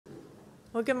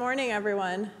Well, good morning,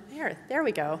 everyone. There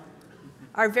we go.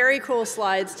 Our very cool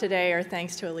slides today are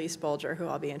thanks to Elise Bolger, who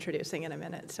I'll be introducing in a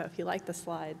minute. So if you like the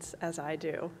slides, as I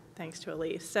do, thanks to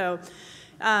Elise. So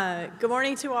good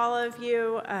morning to all of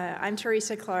you. I'm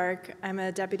Teresa Clark. I'm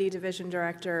a Deputy Division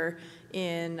Director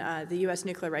in the U.S.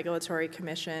 Nuclear Regulatory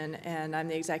Commission, and I'm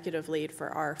the executive lead for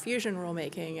our fusion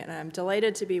rulemaking. And I'm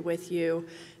delighted to be with you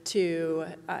to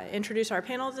introduce our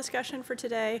panel discussion for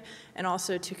today, and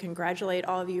also to congratulate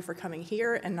all of you for coming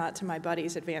here and not to my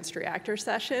buddy's advanced reactor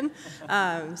session.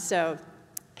 So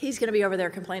he's going to be over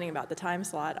there complaining about the time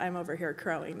slot. I'm over here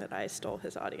crowing that I stole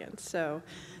his audience. So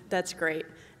that's great.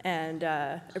 And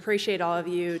appreciate all of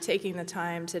you taking the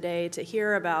time today to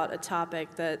hear about a topic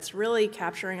that's really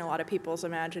capturing a lot of people's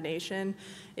imagination,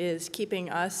 is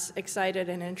keeping us excited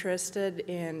and interested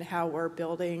in how we're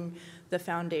building the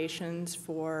foundations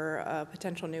for a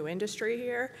potential new industry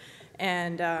here.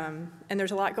 And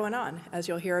there's a lot going on, as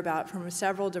you'll hear about from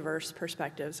several diverse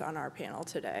perspectives on our panel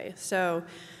today. So,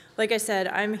 like I said,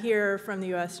 I'm here from the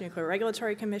U.S. Nuclear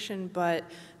Regulatory Commission, but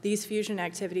these fusion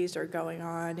activities are going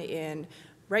on in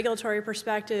regulatory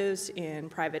perspectives, in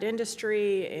private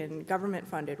industry, in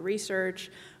government-funded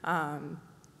research, and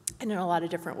in a lot of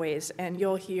different ways. And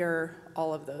you'll hear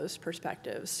all of those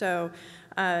perspectives. So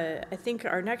I think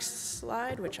our next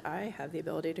slide, which I have the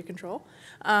ability to control,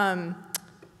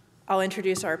 I'll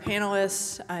introduce our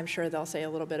panelists. I'm sure they'll say a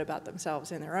little bit about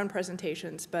themselves in their own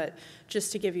presentations, but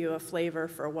just to give you a flavor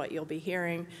for what you'll be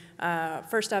hearing.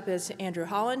 First up is Andrew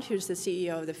Holland, who's the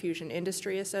CEO of the Fusion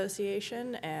Industry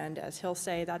Association, and as he'll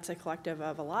say, that's a collective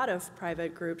of a lot of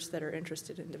private groups that are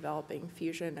interested in developing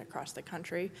fusion across the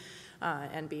country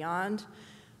and beyond.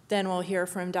 Then we'll hear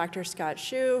from Dr. Scott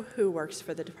Hsu, who works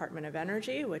for the Department of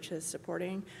Energy, which is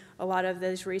supporting a lot of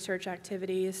those research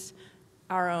activities.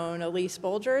 Our own Elise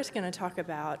Bolger is going to talk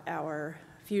about our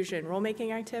fusion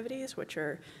rulemaking activities, which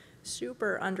are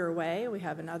super underway. We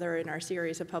have another in our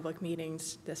series of public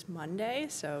meetings this Monday,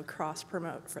 so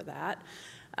cross-promote for that,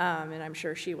 and I'm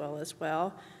sure she will as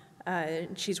well.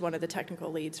 She's one of the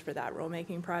technical leads for that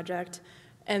rulemaking project.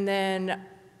 And then,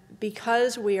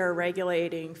 because we are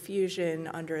regulating fusion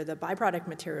under the byproduct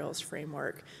materials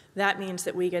framework, that means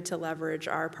that we get to leverage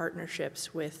our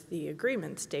partnerships with the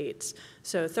agreement states.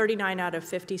 So 39 out of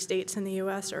 50 states in the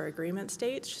US are agreement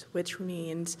states, which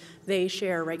means they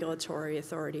share regulatory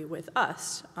authority with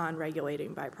us on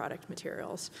regulating byproduct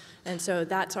materials. And so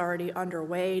that's already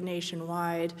underway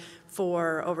nationwide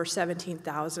for over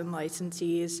 17,000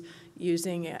 licensees,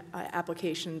 using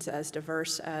applications as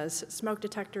diverse as smoke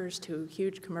detectors to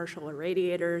huge commercial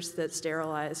irradiators that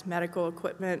sterilize medical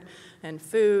equipment and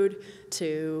food,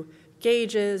 to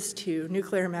gauges, to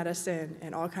nuclear medicine,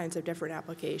 and all kinds of different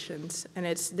applications. And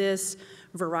it's this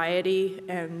variety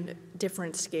and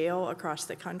different scale across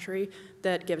the country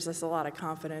that gives us a lot of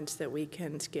confidence that we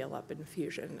can scale up in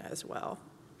fusion as well.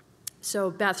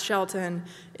 So Beth Shelton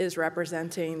is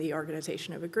representing the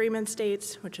Organization of Agreement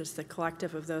States, which is the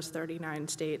collective of those 39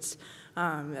 states,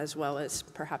 as well as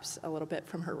perhaps a little bit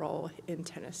from her role in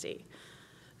Tennessee.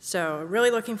 So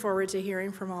really looking forward to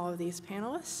hearing from all of these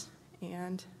panelists,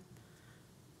 and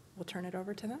we'll turn it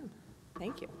over to them.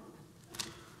 Thank you.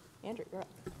 Andrew, you're up.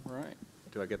 All right.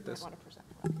 Do I get this? I want to present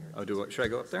from here. Oh, should I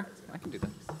go up there? I can do that.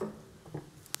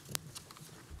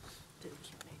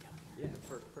 Yeah,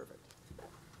 perfect.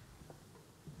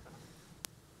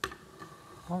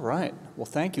 All right. Well,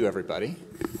 thank you, everybody.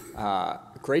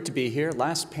 Great to be here.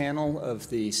 Last panel of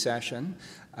the session.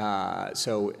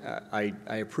 So I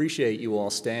appreciate you all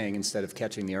staying instead of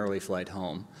catching the early flight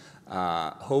home.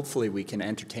 Hopefully we can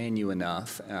entertain you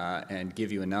enough and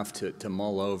give you enough to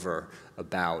mull over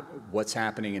about what's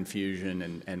happening in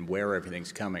fusion and where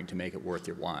everything's coming to make it worth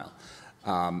your while.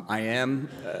 I am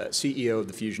CEO of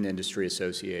the Fusion Industry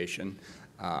Association,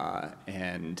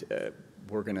 and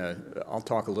I'll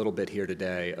talk a little bit here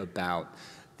today about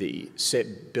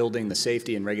building the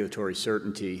safety and regulatory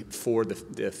certainty for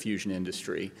the fusion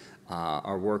industry,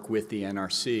 our work with the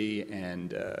NRC,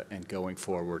 and going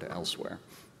forward elsewhere.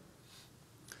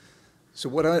 So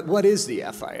what is the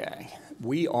FIA?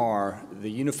 We are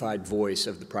the unified voice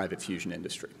of the private fusion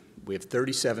industry. We have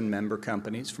 37 member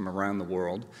companies from around the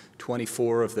world.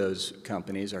 24 of those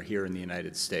companies are here in the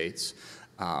United States.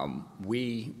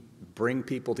 We bring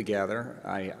people together.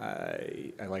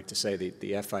 I like to say that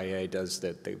the FIA does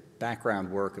the background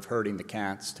work of herding the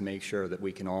cats to make sure that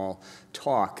we can all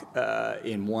talk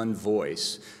in one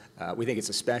voice. We think it's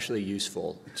especially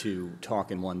useful to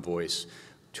talk in one voice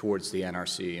towards the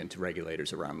NRC and to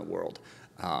regulators around the world.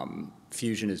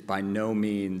 Fusion is by no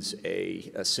means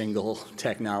a single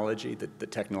technology. The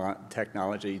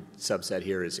technology subset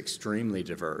here is extremely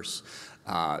diverse.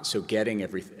 So getting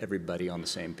everybody on the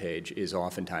same page is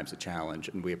oftentimes a challenge,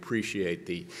 and we appreciate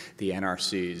the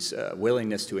NRC's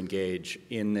willingness to engage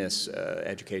in this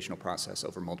educational process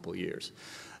over multiple years.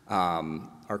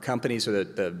 Our companies are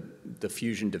the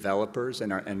fusion developers,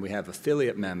 and we have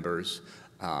affiliate members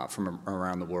from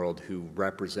around the world who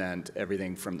represent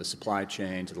everything from the supply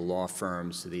chain to the law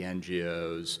firms to the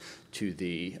NGOs to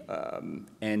the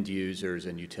end users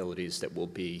and utilities that will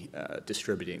be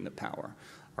distributing the power.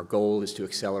 Our goal is to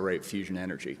accelerate fusion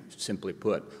energy. Simply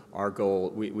put, our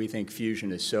goal, we think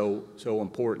fusion is so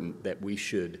important that we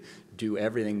should do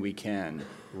everything we can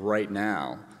right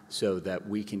now so that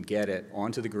we can get it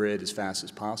onto the grid as fast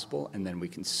as possible, and then we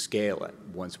can scale it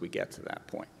once we get to that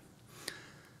point.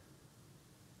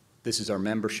 This is our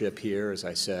membership here. As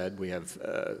I said, we have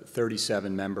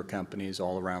 37 member companies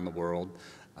all around the world,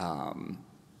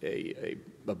 a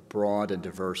broad and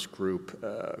diverse group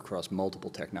across multiple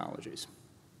technologies.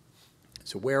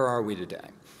 So where are we today?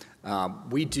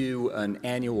 We do an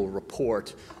annual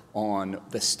report on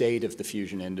the state of the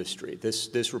fusion industry.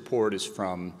 This report is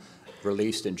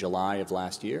released in July of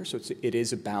last year, so it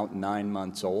is about 9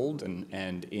 months old,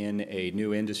 and in a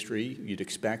new industry, you'd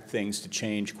expect things to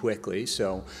change quickly,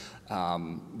 so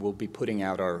we'll be putting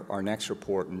out our next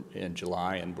report in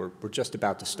July, and we're just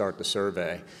about to start the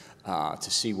survey to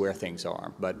see where things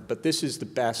are. But this is the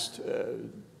best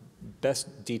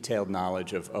detailed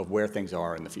knowledge of where things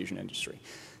are in the fusion industry.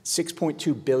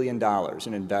 $6.2 billion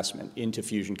in investment into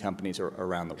fusion companies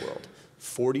around the world.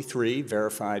 43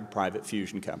 verified private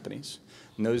fusion companies.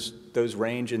 And those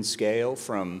range in scale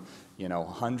from,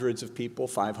 hundreds of people,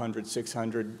 500,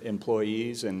 600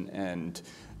 employees, and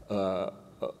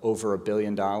over $1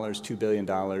 billion, $2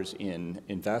 billion in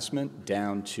investment,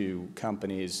 down to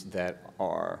companies that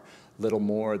are little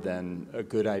more than a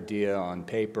good idea on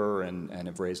paper and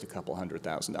have raised a couple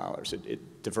 $100,000.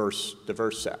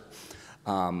 Diverse set.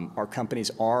 Our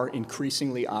companies are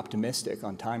increasingly optimistic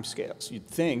on timescales. You'd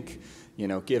think,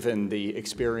 given the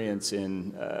experience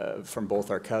from both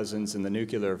our cousins in the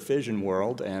nuclear fission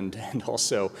world and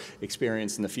also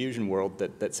experience in the fusion world,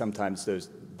 that sometimes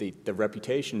the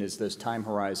reputation is those time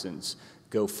horizons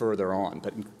go further on.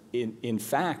 But in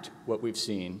fact, what we've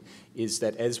seen is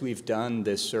that as we've done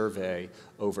this survey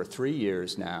over 3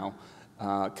 years now,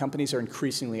 companies are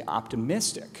increasingly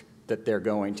optimistic that they're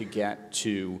going to get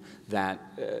to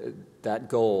that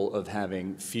goal of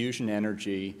having fusion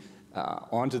energy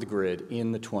onto the grid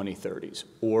in the 2030s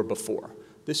or before.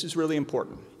 This is really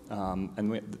important.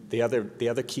 And the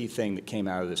other key thing that came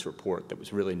out of this report that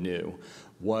was really new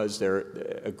was there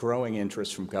a growing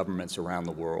interest from governments around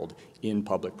the world in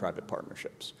public-private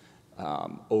partnerships. I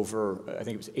think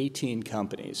it was 18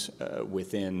 companies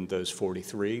within those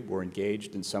 43 were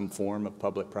engaged in some form of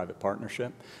public-private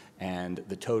partnership, and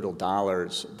the total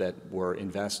dollars that were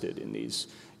invested in these,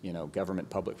 government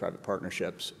public-private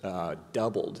partnerships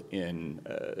doubled in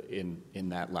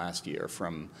that last year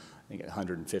from, I think,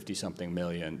 150-something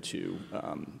million to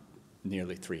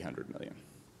nearly 300 million.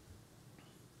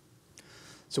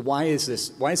 So why is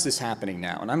this happening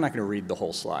now? And I'm not going to read the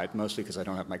whole slide, mostly because I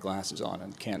don't have my glasses on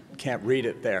and can't read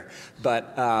it there.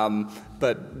 But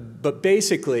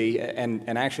basically,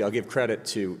 and actually, I'll give credit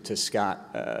to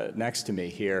Scott next to me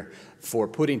here for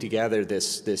putting together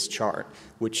this chart,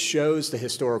 which shows the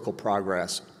historical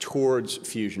progress towards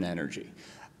fusion energy.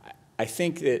 I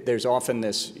think that there's often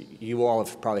this, you all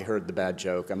have probably heard the bad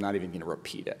joke, I'm not even going to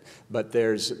repeat it, but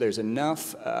there's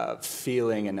enough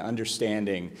feeling and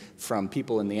understanding from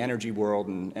people in the energy world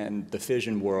and the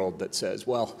fission world that says,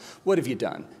 well, what have you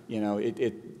done?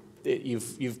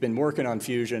 You've been working on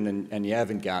fusion and you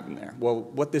haven't gotten there. Well,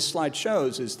 what this slide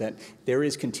shows is that there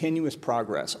is continuous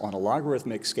progress on a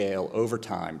logarithmic scale over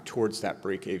time towards that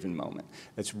break-even moment.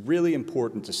 It's really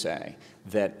important to say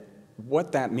that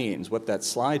what that means, what that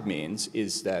slide means,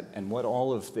 is that, and what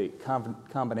all of the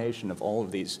combination of all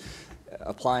of these,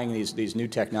 applying these new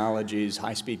technologies,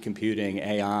 high-speed computing,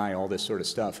 AI, all this sort of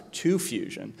stuff to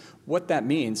fusion, what that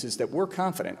means is that we're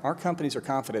confident, our companies are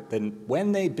confident that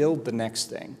when they build the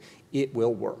next thing, it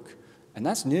will work. And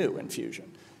that's new in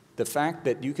fusion. The fact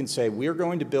that you can say, we're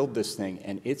going to build this thing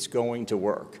and it's going to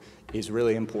work is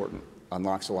really important.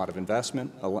 Unlocks a lot of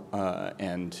investment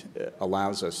and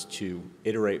allows us to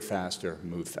iterate faster,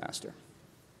 move faster.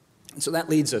 So that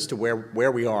leads us to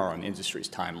where we are on industry's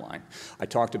timeline. I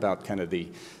talked about kind of the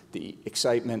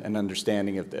excitement and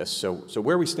understanding of this. So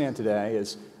where we stand today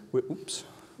is, we're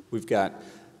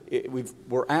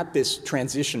at this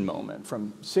transition moment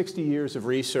from 60 years of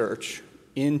research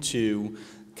into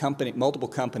multiple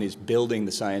companies building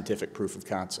the scientific proof of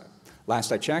concept.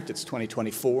 Last I checked, it's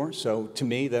 2024, so to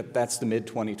me, that's the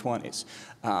mid-2020s.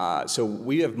 So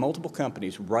we have multiple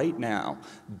companies right now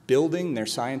building their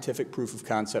scientific proof of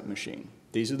concept machine.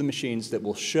 These are the machines that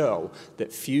will show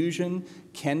that fusion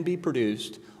can be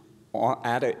produced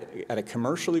at a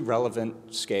commercially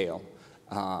relevant scale.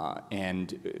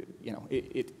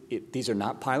 These are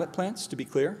not pilot plants, to be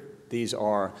clear. These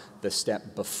are the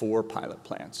step before pilot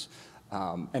plants.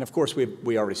 And of course,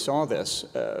 we already saw this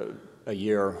a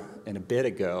year and a bit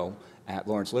ago at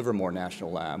Lawrence Livermore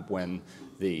National Lab when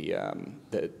the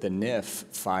NIF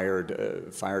fired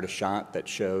a shot that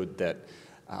showed that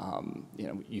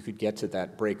you could get to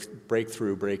that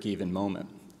breakthrough, break-even moment.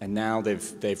 And now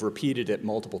they've repeated it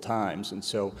multiple times. And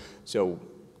so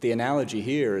the analogy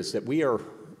here is that we are,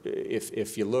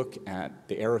 if you look at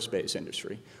the aerospace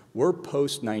industry, we're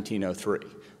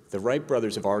post-1903. The Wright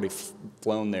brothers have already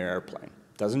flown their airplane.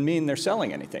 Doesn't mean they're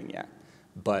selling anything yet,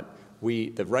 but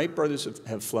the Wright brothers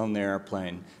have flown their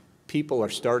airplane. People are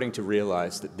starting to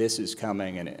realize that this is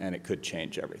coming and it could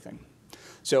change everything.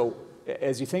 So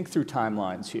as you think through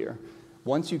timelines here,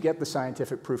 once you get the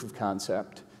scientific proof of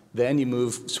concept, then you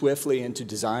move swiftly into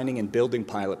designing and building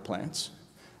pilot plants.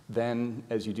 Then,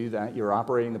 as you do that, you're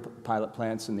operating the pilot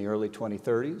plants in the early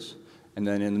 2030s, and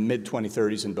then in the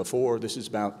mid-2030s and before, this is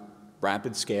about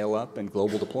rapid scale-up and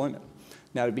global deployment.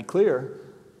 Now, to be clear,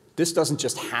 this doesn't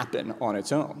just happen on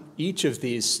its own. Each of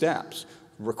these steps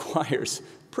requires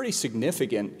pretty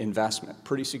significant investment,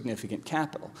 pretty significant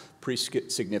capital, pretty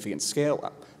significant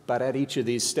scale-up. But at each of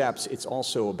these steps, it's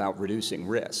also about reducing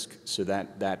risk so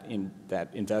that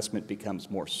investment becomes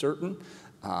more certain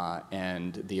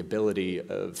and the ability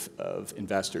of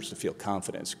investors to feel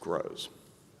confidence grows.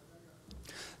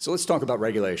 So let's talk about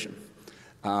regulation.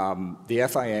 The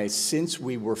FIA, since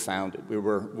we were founded, we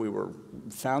were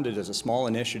founded as a small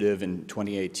initiative in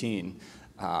 2018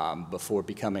 before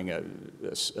becoming a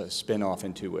spin-off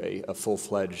into a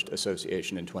full-fledged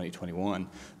association in 2021.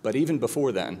 But even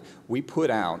before then, we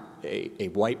put out a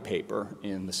white paper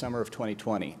in the summer of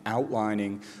 2020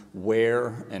 outlining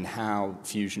where and how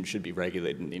fusion should be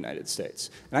regulated in the United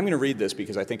States. And I'm going to read this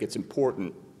because I think it's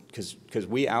important because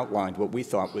we outlined what we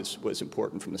thought was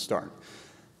important from the start.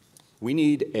 We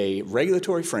need a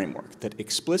regulatory framework that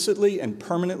explicitly and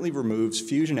permanently removes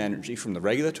fusion energy from the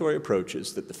regulatory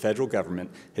approaches that the federal government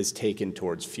has taken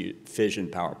towards fission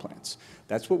power plants.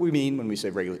 That's what we mean when we say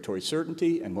regulatory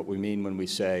certainty and what we mean when we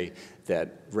say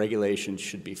that regulation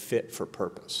should be fit for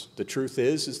purpose. The truth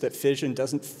is that fission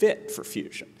doesn't fit for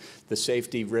fusion. The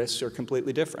safety risks are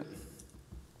completely different.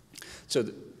 So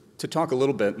to talk a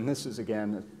little bit, and this is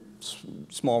again,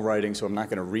 small writing, so I'm not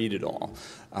going to read it all.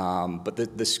 But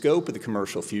the scope of the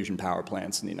commercial fusion power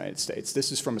plants in the United States,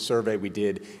 this is from a survey we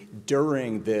did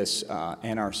during this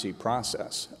NRC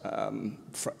process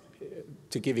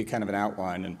to give you kind of an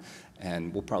outline,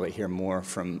 and we'll probably hear more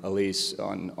from Elise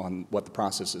on what the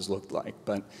processes looked like.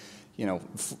 But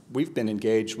we've been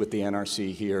engaged with the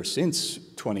NRC here since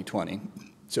 2020,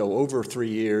 so over 3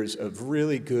 years of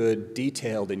really good,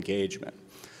 detailed engagement.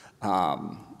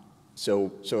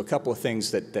 So a couple of things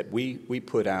that we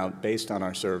put out based on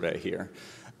our survey here.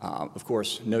 Of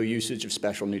course, no usage of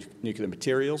special nuclear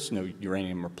materials, no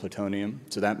uranium or plutonium.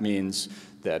 So that means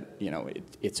that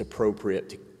it's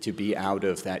appropriate to be out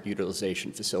of that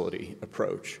utilization facility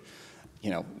approach.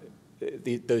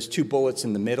 Those two bullets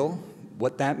in the middle,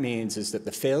 what that means is that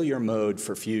the failure mode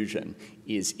for fusion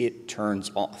is it turns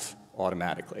off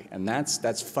automatically, and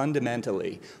that's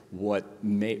fundamentally what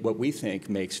we think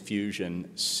makes fusion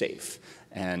safe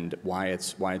and why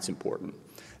it's important.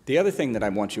 The other thing that I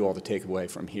want you all to take away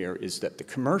from here is that the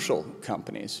commercial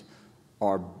companies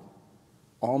are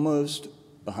almost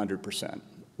 100%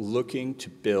 looking to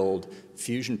build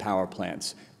fusion power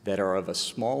plants that are of a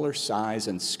smaller size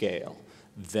and scale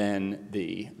than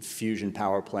the fusion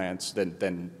power plants,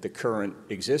 than the current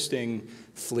existing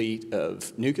fleet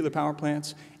of nuclear power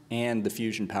plants and the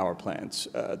fusion power plants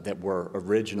that were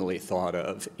originally thought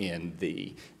of in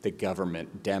the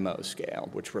government demo scale,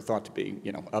 which were thought to be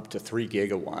up to 3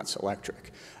 gigawatts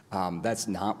electric. That's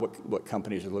not what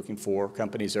companies are looking for.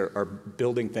 Companies are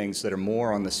building things that are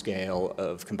more on the scale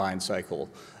of combined cycle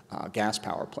gas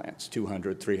power plants,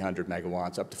 200, 300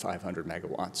 megawatts, up to 500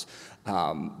 megawatts.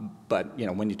 But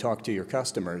when you talk to your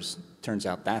customers, turns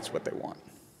out that's what they want.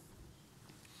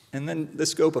 And then the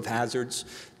scope of hazards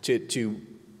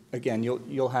again,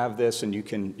 you'll have this, and you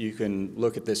can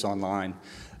look at this online.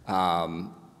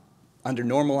 Under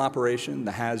normal operation,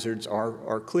 the hazards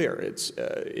are clear.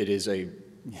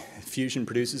 Fusion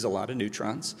produces a lot of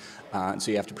neutrons, and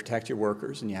so you have to protect your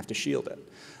workers and you have to shield it.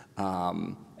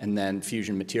 And then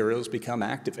fusion materials become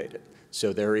activated.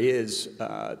 So there is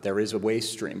a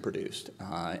waste stream produced,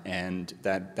 and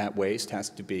that waste has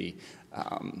to be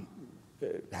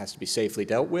safely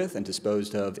dealt with and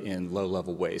disposed of in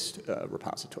low-level waste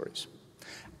repositories.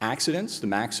 Accidents, the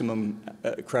maximum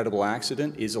credible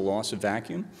accident is a loss of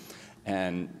vacuum.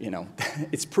 And, you know,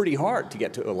 it's pretty hard to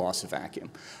get to a loss of vacuum.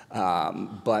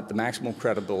 But the maximum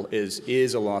credible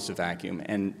is a loss of vacuum.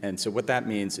 And so what that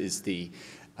means is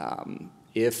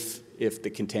if the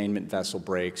containment vessel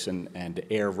breaks and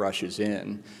air rushes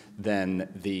in, then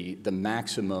the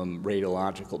maximum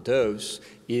radiological dose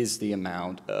is the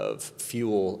amount of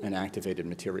fuel and activated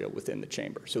material within the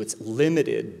chamber. So it's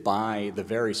limited by the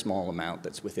very small amount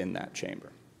that's within that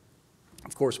chamber.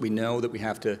 Of course, we know that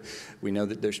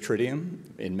there's tritium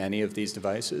in many of these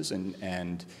devices,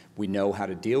 and we know how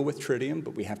to deal with tritium,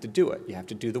 but we have to do it. You have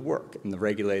to do the work, and the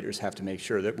regulators have to make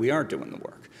sure that we are doing the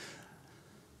work.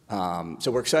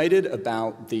 So we're excited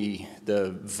about the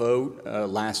vote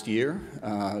last year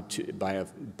by a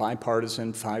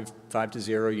bipartisan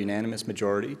 5-0 unanimous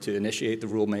majority to initiate the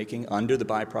rulemaking under the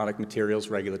byproduct materials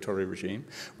regulatory regime.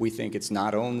 We think it's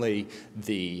not only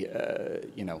the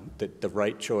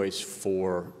right choice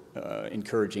for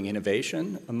encouraging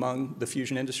innovation among the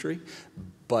fusion industry,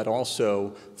 but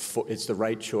also it's the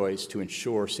right choice to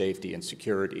ensure safety and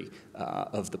security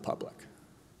of the public.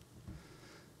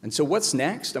 And so what's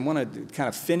next? I want to kind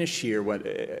of finish here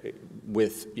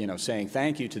with saying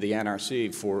thank you to the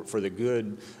NRC for the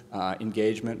good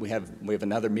engagement. We have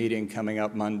another meeting coming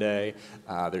up Monday.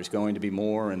 There's going to be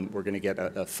more, and we're going to get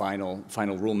a final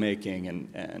rulemaking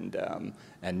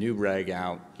and new reg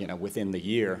out within the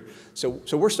year. So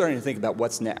we're starting to think about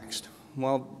what's next.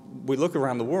 Well, we look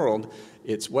around the world.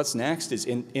 What's next is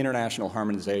international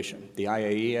harmonization. The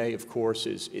IAEA, of course,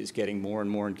 is getting more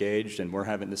and more engaged, and we're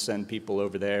having to send people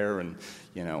over there. And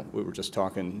we were just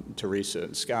talking. Teresa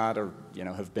and Scott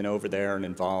have been over there and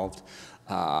involved.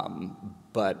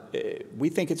 But we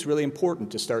think it's really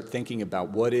important to start thinking about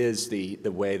what is the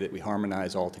way that we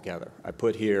harmonize all together. I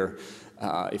put here,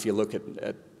 if you look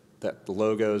at the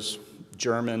logos,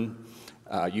 German,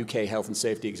 UK Health and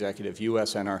Safety Executive,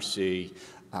 US NRC,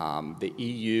 the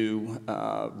EU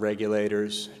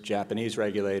regulators, Japanese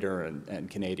regulator,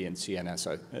 and Canadian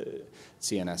CNSC.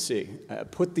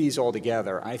 Put these all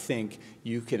together, I think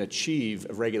you can achieve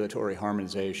a regulatory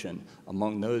harmonization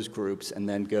among those groups and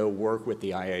then go work with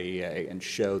the IAEA and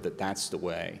show that that's the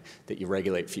way that you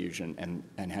regulate fusion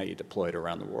and how you deploy it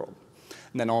around the world.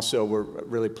 And then also, we're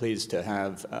really pleased to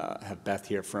have Beth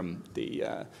here from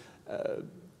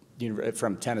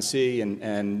from Tennessee,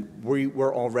 and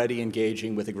we're already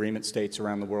engaging with agreement states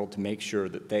around the world to make sure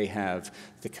that they have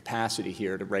the capacity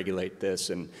here to regulate this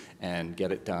and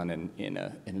get it done in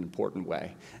an important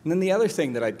way. And then the other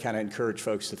thing that I'd kind of encourage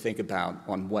folks to think about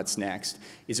on what's next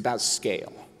is about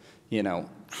scale.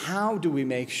 How do we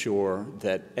make sure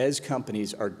that as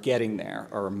companies are getting there,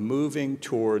 are moving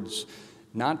towards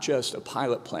not just a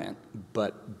pilot plant,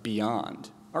 but beyond?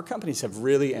 Our companies have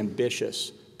really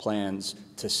ambitious plans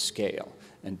to scale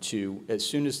and to, as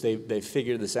soon as they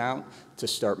figure this out, to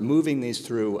start moving these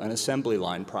through an assembly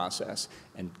line process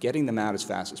and getting them out as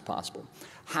fast as possible.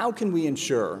 How can we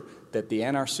ensure that the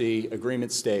NRC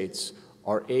agreement states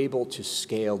are able to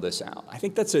scale this out? I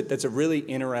think that's a really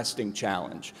interesting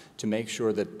challenge to make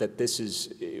sure that this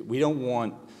is, we don't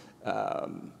want a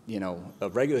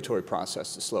regulatory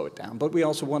process to slow it down, but we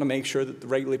also want to make sure that the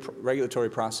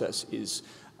regulatory process is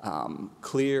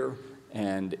clear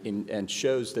and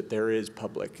shows that there is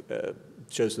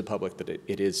shows the public that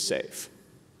it is safe.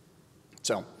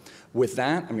 So with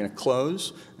that, I'm going to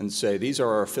close and say these are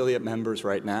our affiliate members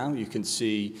right now. You can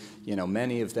see,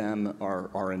 many of them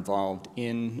are involved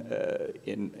in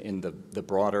the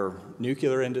broader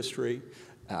nuclear industry.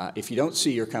 If you don't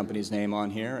see your company's name on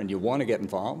here and you want to get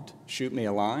involved, shoot me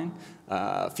a line,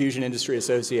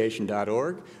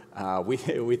 fusionindustry.association.org.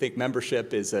 We think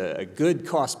membership is a good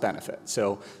cost benefit.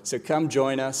 So come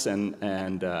join us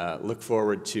and look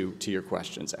forward to your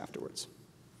questions afterwards.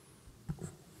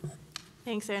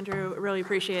 Thanks, Andrew. Really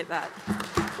appreciate that.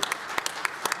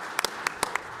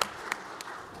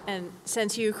 And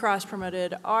since you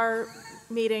cross-promoted our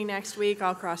meeting next week,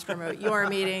 I'll cross-promote your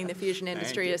meeting. The Fusion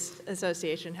Industry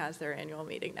Association has their annual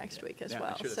meeting next week as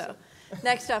well. So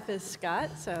next up is Scott.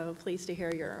 So pleased to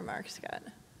hear your remarks, Scott.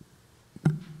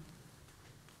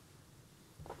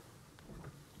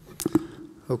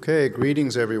 Okay,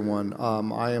 greetings everyone.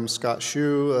 I am Scott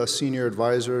Shue, a Senior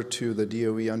Advisor to the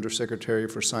DOE Undersecretary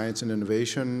for Science and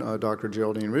Innovation, Dr.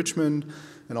 Geraldine Richmond,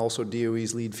 and also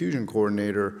DOE's Lead Fusion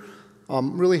Coordinator.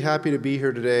 I'm really happy to be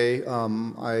here today.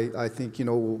 I think,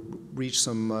 we'll reach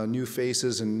some new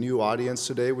faces and new audience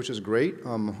today, which is great.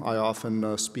 I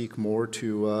often speak more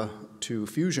to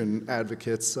fusion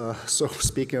advocates, so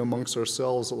speaking amongst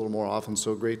ourselves a little more often,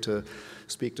 so great to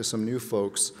speak to some new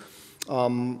folks.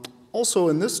 Also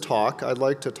in this talk, I'd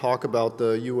like to talk about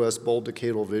the U.S. bold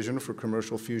decadal vision for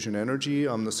commercial fusion energy.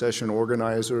 The session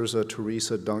organizers,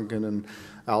 Teresa, Duncan, and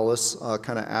Alice,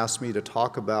 kind of asked me to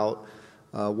talk about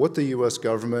what the U.S.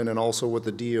 government and also what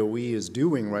the DOE is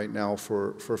doing right now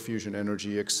for fusion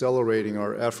energy, accelerating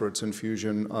our efforts in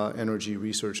fusion energy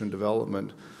research and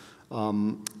development.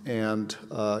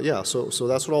 Yeah, so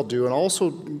that's what I'll do. And I'll also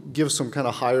give some kind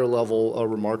of higher level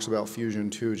remarks about fusion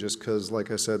too, just because, like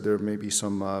I said, there may be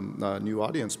some new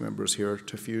audience members here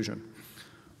to fusion.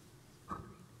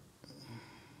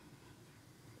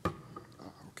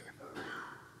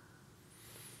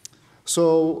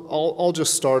 So I'll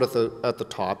just start at the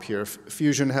top here.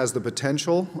 Fusion has the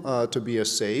potential to be a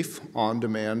safe,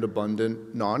 on-demand,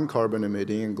 abundant, non-carbon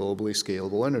emitting, and globally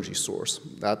scalable energy source.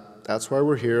 That's why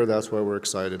we're here. That's why we're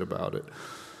excited about it.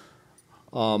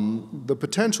 The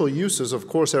potential uses, of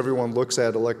course, everyone looks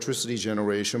at electricity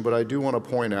generation, but I do want to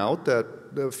point out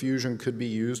that the fusion could be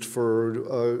used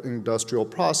for industrial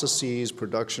processes,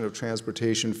 production of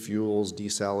transportation fuels,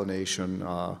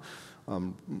 desalination.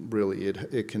 Really,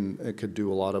 it could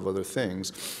do a lot of other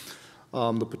things.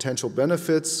 The potential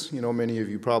benefits, many of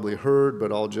you probably heard,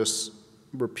 but I'll just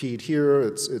repeat here.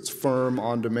 It's firm,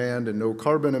 on-demand, and no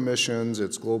carbon emissions.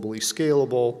 It's globally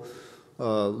scalable,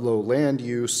 low land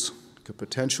use, could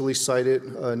potentially site it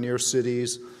near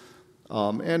cities,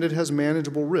 and it has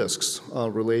manageable risks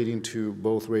relating to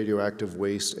both radioactive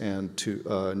waste and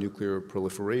to nuclear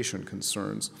proliferation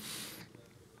concerns.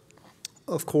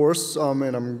 Of course,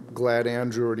 and I'm glad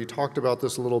Andrew already talked about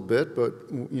this a little bit,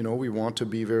 but we want to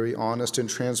be very honest and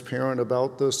transparent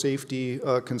about the safety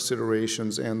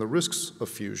considerations and the risks of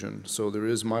fusion. So there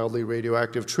is mildly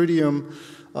radioactive tritium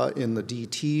in the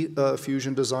DT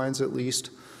fusion designs, at least.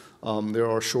 There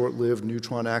are short-lived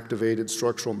neutron-activated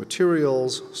structural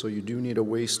materials, so you do need a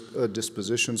waste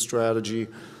disposition strategy.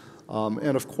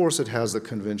 And of course, it has the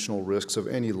conventional risks of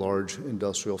any large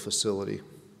industrial facility.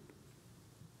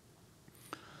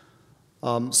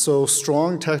 So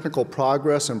strong technical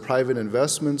progress and private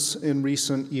investments in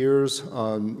recent years,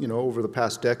 over the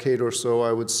past decade or so,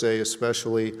 I would say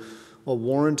especially,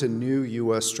 warrant a new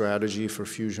U.S. strategy for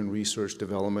fusion research,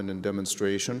 development, and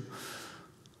demonstration.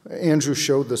 Andrew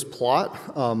showed this plot.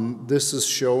 This is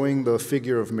showing the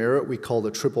figure of merit we call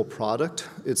the triple product.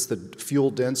 It's the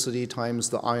fuel density times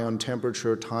the ion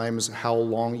temperature times how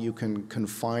long you can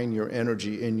confine your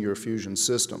energy in your fusion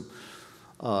system,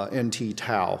 NT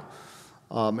tau.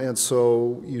 And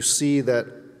so you see that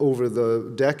over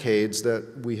the decades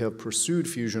that we have pursued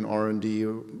fusion R&D,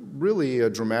 really a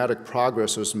dramatic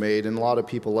progress was made, and a lot of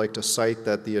people like to cite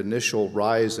that the initial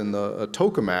rise in the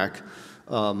tokamak,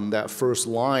 that first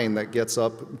line that gets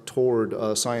up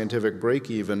toward scientific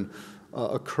break-even,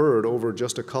 occurred over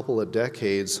just a couple of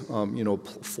decades,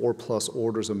 4+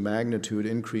 orders of magnitude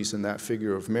increase in that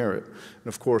figure of merit. And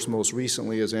of course, most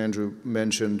recently, as Andrew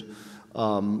mentioned,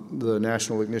 the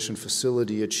National Ignition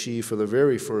Facility achieved for the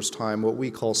very first time what we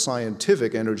call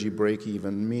scientific energy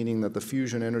break-even, meaning that the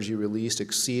fusion energy released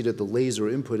exceeded the laser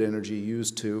input energy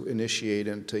used to initiate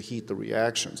and to heat the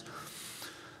reactions.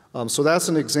 So that's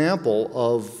an example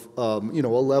of a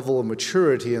level of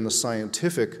maturity in the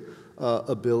scientific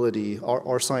ability,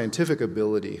 our scientific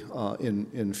ability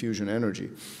in fusion energy.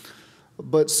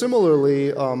 But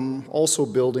similarly, also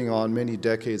building on many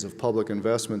decades of public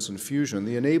investments in fusion,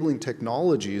 the enabling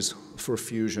technologies for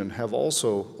fusion have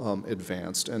also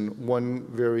advanced. And one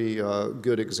very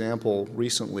good example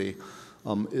recently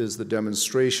is the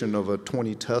demonstration of a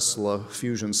 20 Tesla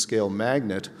fusion scale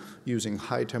magnet using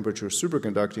high temperature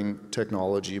superconducting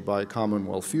technology by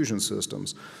Commonwealth Fusion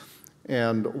Systems.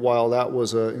 And while that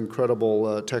was an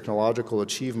incredible technological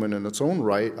achievement in its own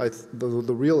right, the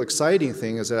real exciting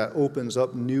thing is that it opens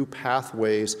up new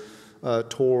pathways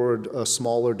toward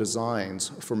smaller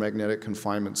designs for magnetic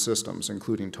confinement systems,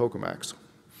 including tokamaks.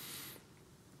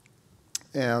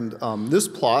 And this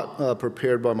plot,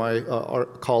 prepared by my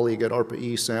colleague at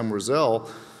ARPA-E, Sam Rosell,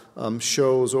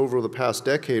 shows over the past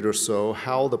decade or so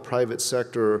how the private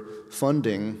sector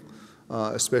funding,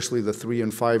 especially the 3-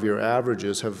 and 5-year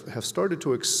averages, have started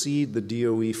to exceed the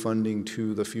DOE funding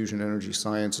to the Fusion Energy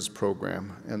Sciences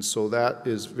program. And so that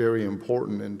is very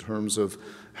important in terms of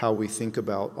how we think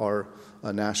about our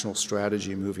national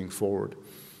strategy moving forward.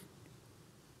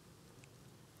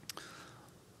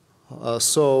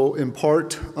 So in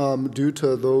part, due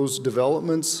to those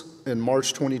developments, in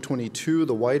March 2022,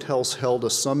 the White House held a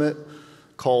summit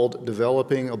called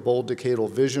Developing a Bold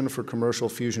Decadal Vision for Commercial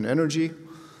Fusion Energy.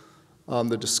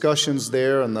 The discussions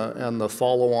there and the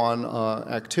follow-on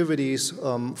activities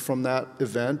from that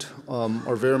event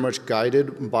are very much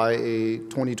guided by a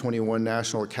 2021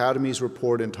 National Academies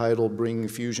report entitled Bringing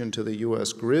Fusion to the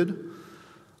U.S. Grid.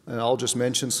 And I'll just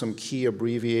mention some key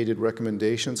abbreviated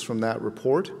recommendations from that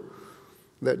report.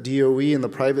 That DOE and the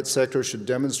private sector should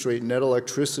demonstrate net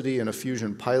electricity in a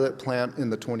fusion pilot plant in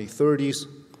the 2030s.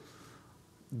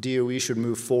 DOE should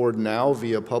move forward now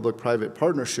via public-private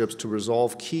partnerships to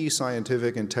resolve key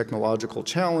scientific and technological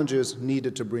challenges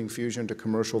needed to bring fusion to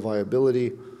commercial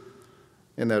viability,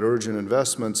 and that urgent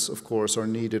investments, of course, are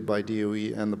needed by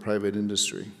DOE and the private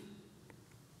industry.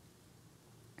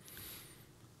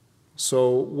 So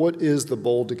what is the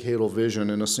bold decadal vision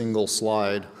in a single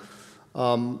slide?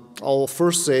 I'll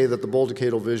first say that the bold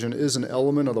decadal vision is an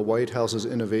element of the White House's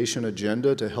innovation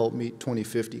agenda to help meet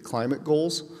 2050 climate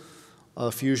goals.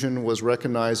 Fusion was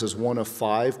recognized as one of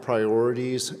 5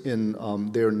 priorities in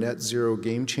their Net Zero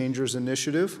Game Changers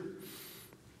initiative.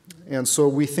 And so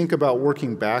we think about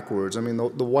working backwards. I mean,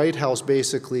 the White House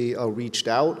basically reached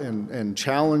out and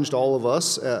challenged all of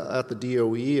us at the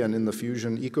DOE and in the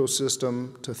fusion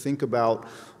ecosystem to think about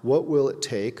what will it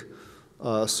take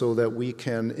so that we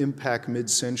can impact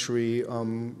mid-century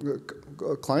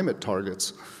climate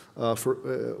targets.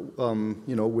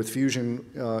 With fusion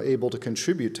able to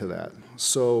contribute to that.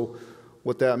 So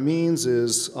what that means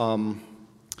is,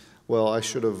 well, I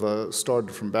should have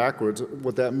started from backwards.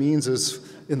 What that means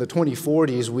is in the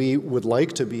 2040s, we would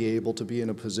like to be able to be in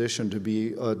a position to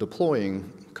be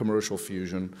deploying commercial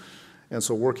fusion. And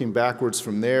so working backwards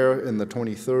from there, in the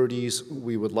 2030s,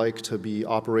 we would like to be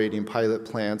operating pilot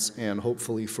plants and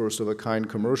hopefully first-of-a-kind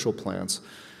commercial plants.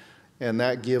 And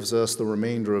that gives us the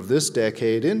remainder of this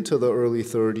decade into the early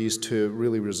 30s to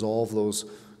really resolve those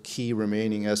key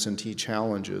remaining S&T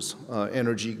challenges.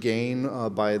 Energy gain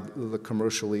by the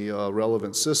commercially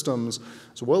relevant systems,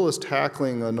 as well as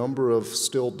tackling a number of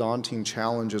still daunting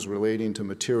challenges relating to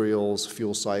materials,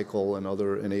 fuel cycle, and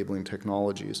other enabling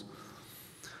technologies.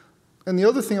 And the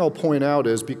other thing I'll point out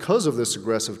is because of this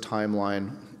aggressive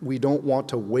timeline, we don't want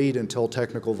to wait until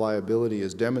technical viability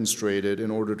is demonstrated in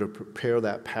order to prepare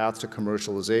that path to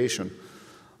commercialization.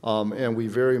 And we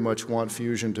very much want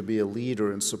fusion to be a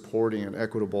leader in supporting an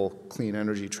equitable clean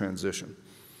energy transition.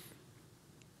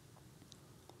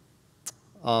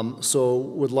 So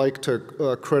would like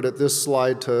to credit this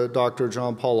slide to Dr.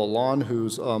 John Paul Alon,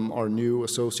 who's our new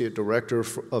Associate Director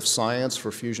of Science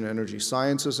for Fusion Energy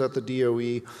Sciences at the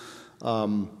DOE.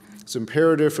 It's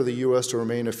imperative for the U.S. to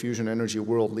remain a fusion energy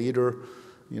world leader.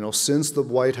 Since the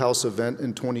White House event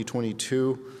in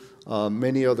 2022,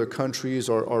 many other countries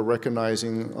are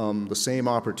recognizing the same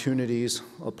opportunities,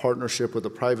 a partnership with the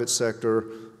private sector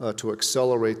to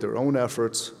accelerate their own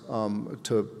efforts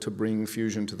to bring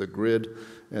fusion to the grid.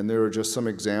 And there are just some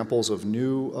examples of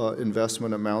new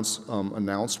investment amounts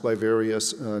announced by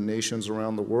various nations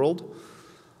around the world.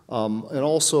 And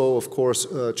also, of course,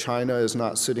 China is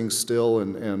not sitting still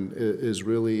and is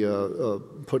really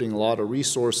putting a lot of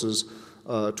resources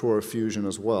toward fusion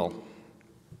as well.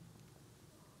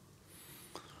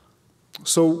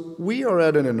 So we are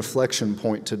at an inflection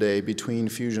point today between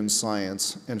fusion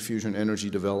science and fusion energy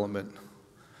development.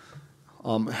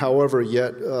 However,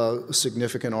 yet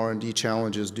significant R&D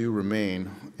challenges do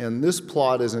remain. And this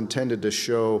plot is intended to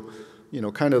show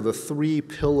kind of the 3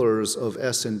 pillars of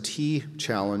S&T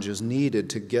challenges needed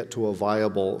to get to a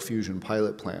viable fusion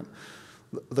pilot plant.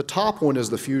 The top one is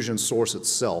the fusion source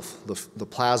itself, the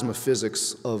plasma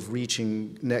physics of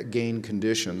reaching net gain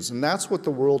conditions. And that's what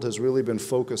the world has really been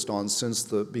focused on since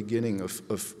the beginning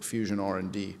of fusion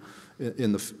R&D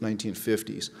in the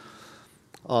 1950s.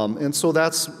 And so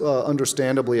that's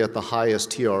understandably at the highest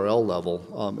TRL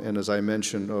level. And as I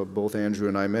mentioned, both Andrew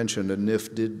and I mentioned, the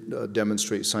NIF did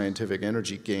demonstrate scientific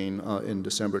energy gain in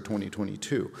December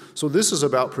 2022. So this is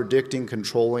about predicting,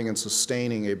 controlling, and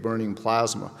sustaining a burning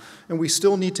plasma. And we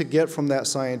still need to get from that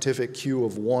scientific Q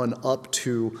of 1 up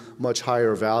to much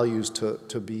higher values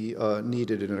to be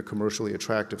needed in a commercially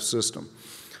attractive system.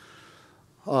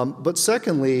 But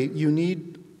secondly, you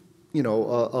need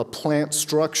a plant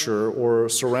structure or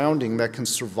surrounding that can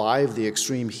survive the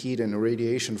extreme heat and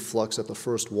radiation flux at the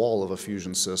first wall of a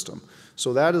fusion system.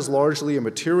 So that is largely a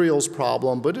materials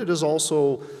problem, but it is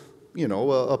also,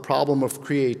 a problem of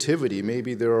creativity.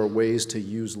 Maybe there are ways to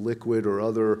use liquid or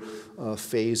other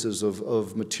phases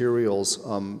of materials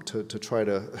to try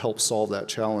to help solve that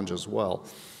challenge as well.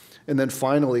 And then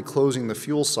finally, closing the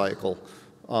fuel cycle.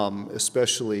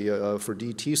 especially for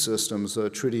DT systems,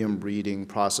 tritium breeding,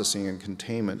 processing, and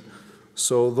containment.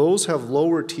 So those have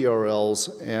lower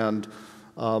TRLs, and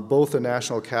both the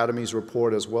National Academy's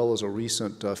report as well as a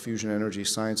recent Fusion Energy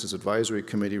Sciences Advisory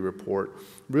Committee report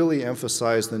really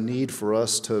emphasize the need for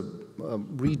us to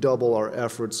redouble our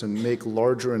efforts and make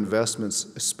larger investments,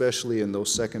 especially in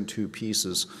those second two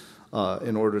pieces,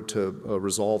 in order to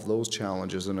resolve those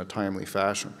challenges in a timely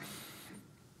fashion.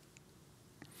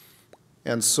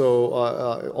 And so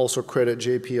also credit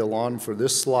JP Alon for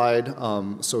this slide.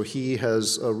 So he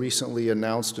has recently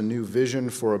announced a new vision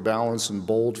for a balanced and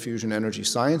bold fusion energy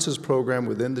sciences program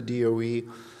within the DOE.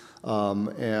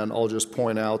 And I'll just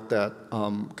point out that,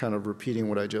 kind of repeating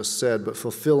what I just said, but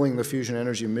fulfilling the fusion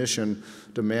energy mission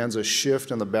demands a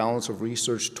shift in the balance of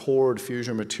research toward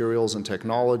fusion materials and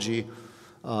technology.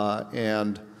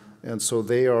 And so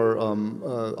they are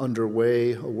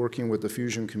underway working with the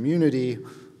fusion community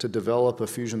to develop a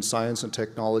fusion science and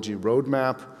technology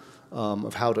roadmap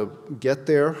of how to get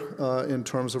there in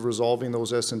terms of resolving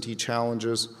those S&T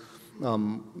challenges,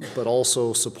 but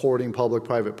also supporting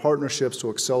public-private partnerships to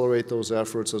accelerate those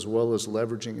efforts, as well as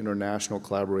leveraging international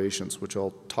collaborations, which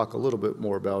I'll talk a little bit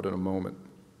more about in a moment.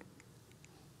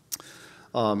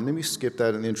 Let me skip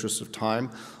that in the interest of time.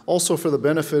 Also, for the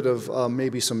benefit of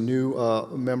maybe some new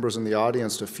members in the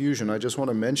audience to fusion, I just want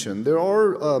to mention there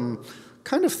are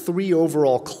kind of three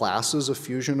overall classes of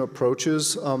fusion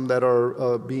approaches that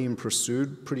are being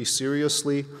pursued pretty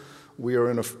seriously. We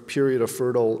are in a period of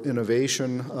fertile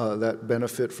innovation that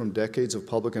benefit from decades of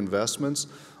public investments.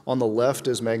 On the left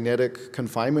is magnetic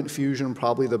confinement fusion,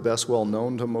 probably the best well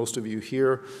known to most of you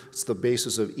here. It's the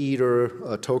basis of ITER.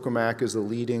 Tokamak is the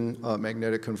leading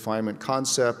magnetic confinement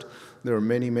concept. There are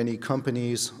many, many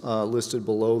companies listed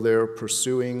below there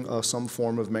pursuing some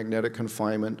form of magnetic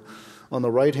confinement. On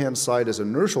the right-hand side is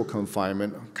inertial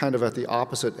confinement, kind of at the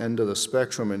opposite end of the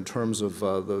spectrum in terms of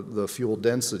the fuel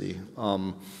density.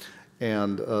 The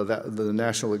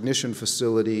National Ignition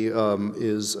Facility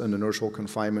is an inertial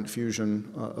confinement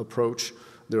fusion approach.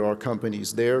 There are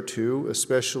companies there too,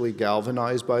 especially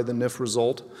galvanized by the NIF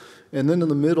result. And then in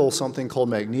the middle, something called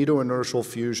magneto-inertial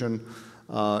fusion,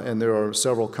 and there are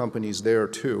several companies there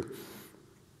too.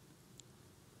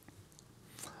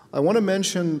 I want to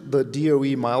mention the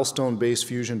DOE milestone-based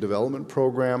fusion development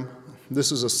program.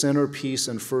 This is a centerpiece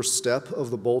and first step of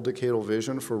the bold decadal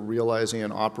vision for realizing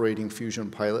an operating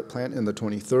fusion pilot plant in the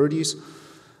 2030s.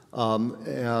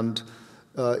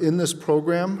 In this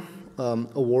program,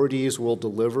 awardees will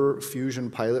deliver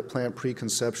fusion pilot plant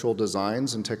preconceptual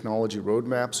designs and technology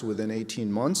roadmaps within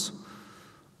 18 months.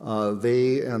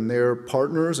 They and their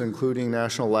partners, including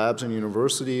national labs and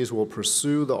universities, will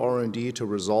pursue the R&D to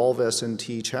resolve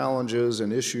S&T challenges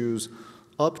and issues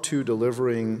up to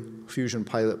delivering fusion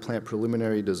pilot plant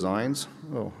preliminary designs.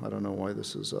 Oh, I don't know why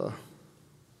this is,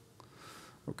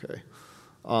 okay.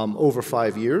 Over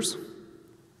 5 years.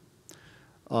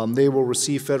 They will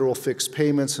receive federal fixed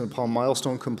payments upon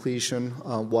milestone completion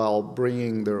while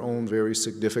bringing their own very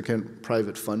significant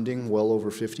private funding, well over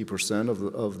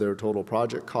 50% of their total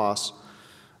project costs.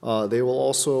 They will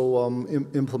also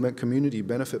implement community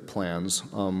benefit plans.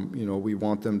 We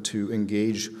want them to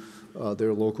engage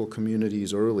their local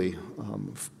communities early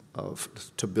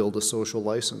to build a social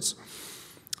license.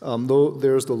 Though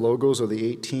there's the logos of the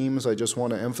 8 teams, I just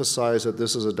want to emphasize that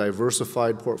this is a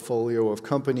diversified portfolio of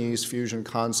companies, fusion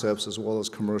concepts, as well as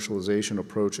commercialization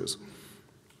approaches.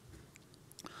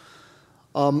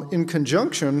 In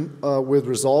conjunction with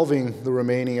resolving the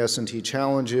remaining S&T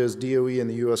challenges, DOE and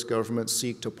the U.S. government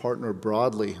seek to partner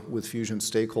broadly with fusion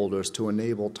stakeholders to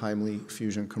enable timely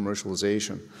fusion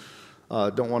commercialization.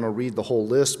 Don't want to read the whole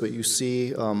list, but you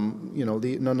see,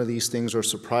 none of these things are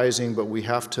surprising, but we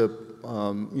have to,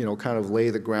 kind of lay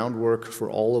the groundwork for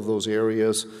all of those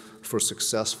areas for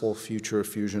successful future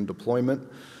fusion deployment.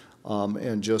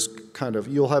 And just kind of,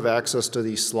 you'll have access to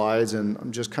these slides, and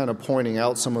I'm just kind of pointing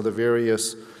out some of the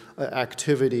various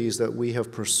activities that we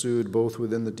have pursued both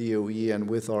within the DOE and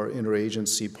with our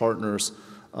interagency partners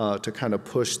to kind of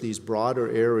push these broader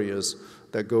areas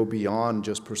that go beyond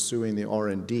just pursuing the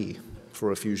R&D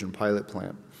for a fusion pilot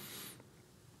plant.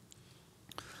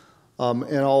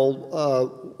 And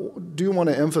I'll do want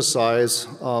to emphasize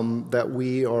that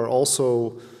we are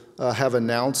also have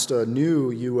announced a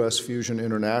new U.S. Fusion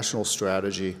International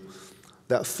strategy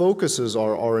that focuses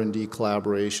our R&D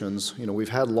collaborations. We've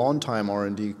had long-time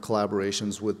R&D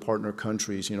collaborations with partner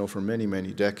countries, for many,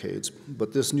 many decades.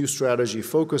 But this new strategy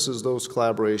focuses those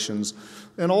collaborations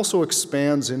and also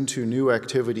expands into new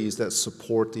activities that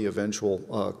support the eventual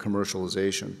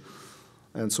commercialization.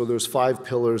 And so there's 5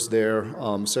 pillars there.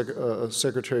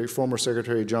 Former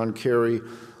Secretary John Kerry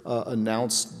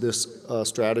announced this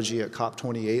strategy at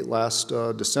COP28 last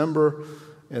December.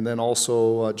 And then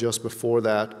also just before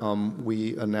that,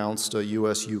 we announced a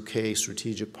US-UK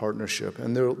strategic partnership.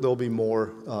 And there'll be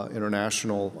more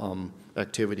international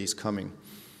activities coming.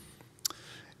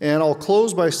 And I'll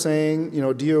close by saying,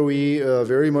 DOE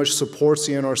very much supports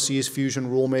the NRC's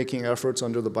fusion rulemaking efforts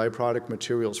under the byproduct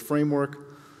materials framework.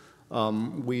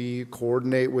 We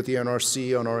coordinate with the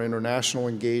NRC on our international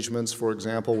engagements, for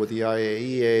example, with the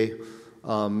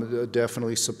IAEA.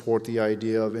 Definitely support the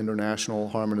idea of international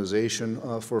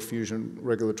harmonization for fusion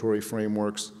regulatory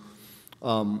frameworks.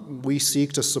 We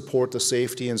seek to support the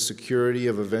safety and security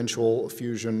of eventual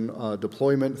fusion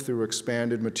deployment through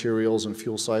expanded materials and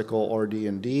fuel cycle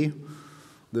RD&D.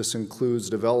 This includes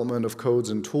development of codes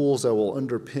and tools that will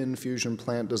underpin fusion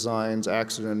plant designs,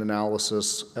 accident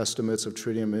analysis, estimates of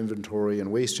tritium inventory and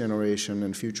waste generation,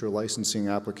 and future licensing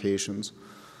applications.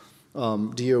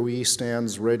 DOE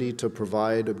stands ready to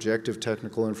provide objective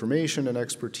technical information and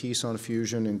expertise on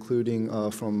fusion, including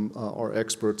from our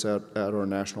experts at our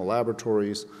national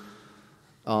laboratories.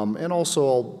 And also,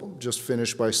 I'll just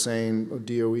finish by saying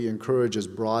DOE encourages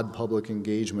broad public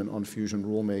engagement on fusion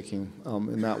rulemaking,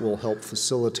 and that will help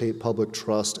facilitate public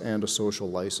trust and a social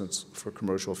license for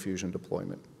commercial fusion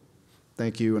deployment.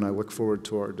 Thank you, and I look forward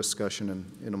to our discussion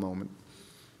in a moment.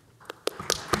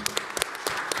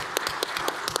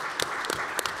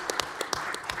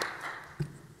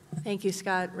 Thank you,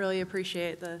 Scott. Really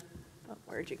appreciate the,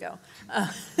 where'd you go?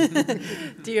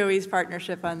 DOE's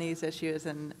partnership on these issues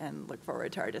and look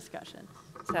forward to our discussion.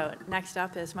 So next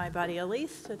up is my buddy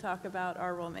Elise to talk about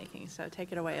our rulemaking. So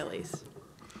take it away, Elise.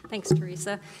 Thanks,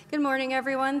 Teresa. Good morning,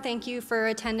 everyone. Thank you for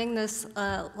attending this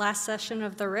last session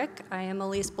of the RIC. I am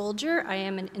Elise Bolger. I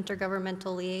am an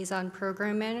Intergovernmental Liaison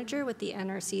Program Manager with the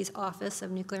NRC's Office of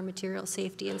Nuclear Material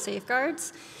Safety and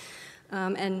Safeguards.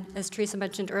 And as Teresa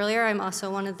mentioned earlier, I'm also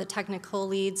one of the technical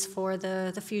leads for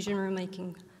the fusion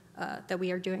rulemaking that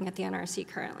we are doing at the NRC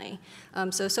currently.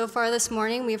 So far this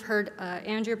morning, we've heard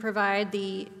Andrew provide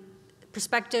the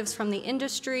perspectives from the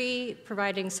industry,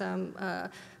 providing some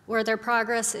where their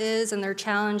progress is and their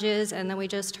challenges, and then we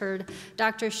just heard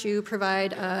Dr. Hsu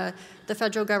provide the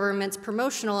federal government's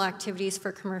promotional activities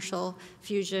for commercial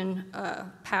fusion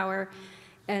power.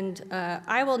 And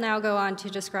I will now go on to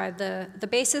describe the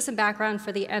basis and background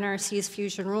for the NRC's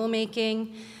fusion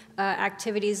rulemaking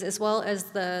activities, as well as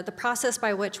the process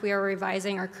by which we are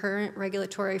revising our current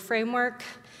regulatory framework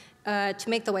to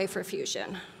make the way for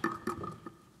fusion.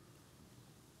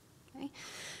 Okay.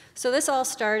 So this all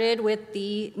started with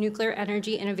the Nuclear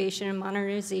Energy Innovation and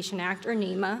Modernization Act, or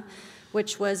NEMA,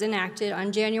 which was enacted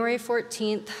on January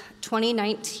 14th,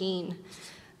 2019.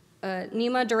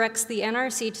 NEMA directs the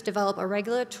NRC to develop a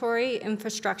regulatory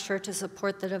infrastructure to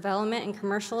support the development and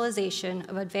commercialization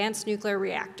of advanced nuclear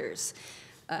reactors.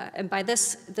 And by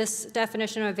this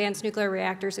definition of advanced nuclear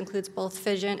reactors includes both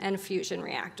fission and fusion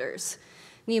reactors.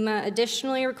 NEMA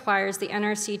additionally requires the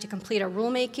NRC to complete a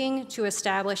rulemaking to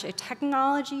establish a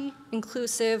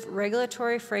technology-inclusive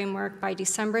regulatory framework by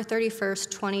December 31st,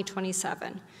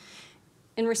 2027.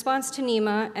 In response to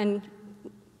NEMA and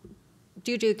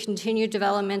due to continued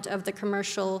development of the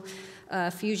commercial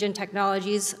fusion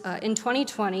technologies, in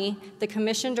 2020, the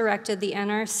Commission directed the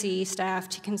NRC staff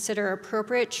to consider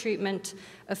appropriate treatment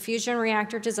of fusion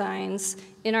reactor designs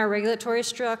in our regulatory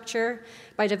structure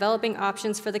by developing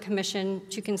options for the Commission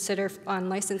to consider on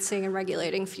licensing and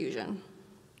regulating fusion.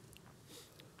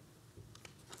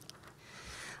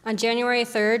 On January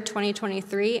 3rd,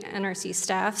 2023, NRC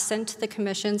staff sent to the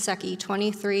Commission SECI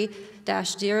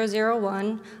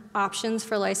 23-001 options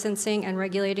for licensing and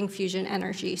regulating fusion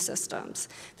energy systems.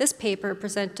 This paper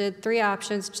presented 3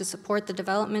 options to support the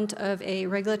development of a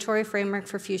regulatory framework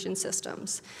for fusion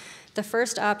systems. The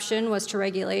first option was to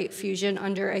regulate fusion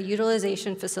under a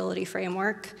utilization facility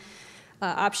framework.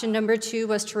 Option number 2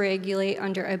 was to regulate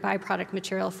under a byproduct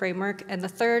material framework, and the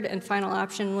third and final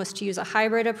option was to use a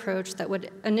hybrid approach that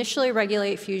would initially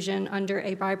regulate fusion under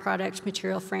a byproduct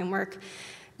material framework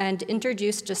and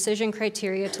introduce decision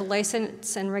criteria to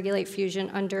license and regulate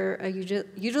fusion under a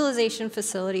utilization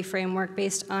facility framework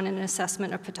based on an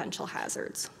assessment of potential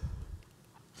hazards.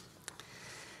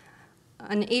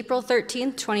 On April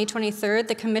 13th, 2023,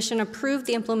 the Commission approved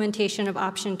the implementation of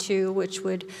Option 2, which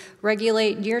would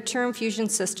regulate near-term fusion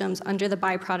systems under the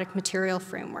byproduct material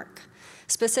framework.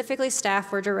 Specifically,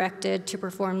 staff were directed to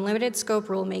perform limited scope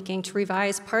rulemaking to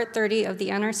revise Part 30 of the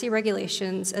NRC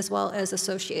regulations as well as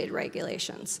associated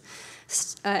regulations.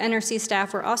 NRC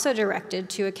staff were also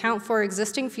directed to account for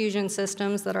existing fusion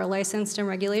systems that are licensed and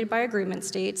regulated by agreement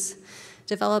states,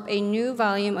 develop a new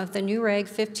volume of the new Reg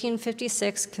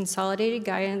 1556 Consolidated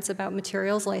Guidance about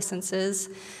Materials Licenses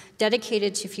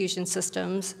dedicated to fusion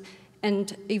systems,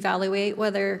 and evaluate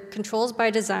whether controls by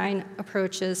design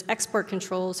approaches, export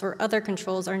controls, or other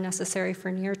controls are necessary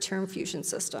for near-term fusion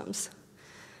systems.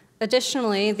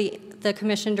 Additionally, the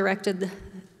Commission directed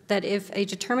that if a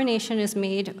determination is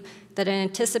made that an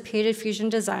anticipated fusion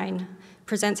design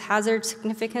presents hazards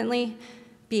significantly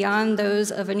beyond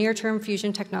those of a near-term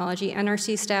fusion technology,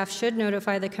 NRC staff should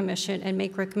notify the Commission and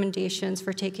make recommendations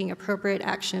for taking appropriate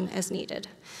action as needed.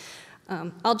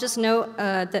 I'll just note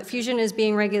that fusion is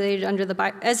being regulated under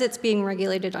as it's being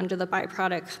regulated under the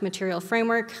byproduct material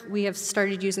framework. We have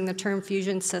started using the term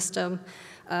fusion system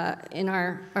in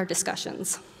our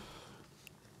discussions.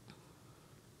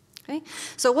 Okay.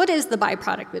 So what is the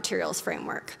byproduct materials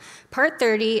framework? Part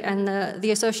 30 and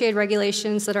the associated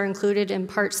regulations that are included in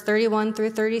parts 31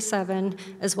 through 37,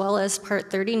 as well as part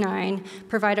 39,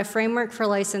 provide a framework for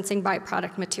licensing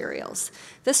byproduct materials.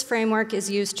 This framework is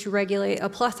used to regulate a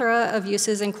plethora of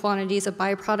uses and quantities of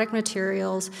byproduct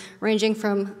materials, ranging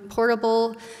from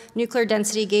portable nuclear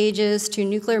density gauges to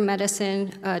nuclear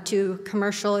medicine to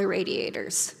commercial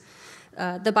irradiators.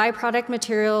 The byproduct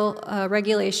material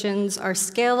regulations are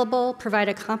scalable, provide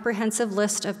a comprehensive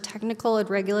list of technical and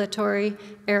regulatory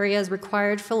areas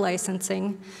required for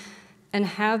licensing, and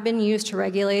have been used to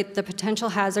regulate the potential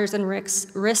hazards and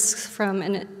risks from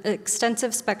an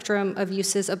extensive spectrum of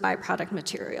uses of byproduct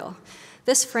material.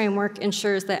 This framework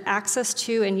ensures that access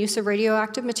to and use of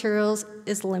radioactive materials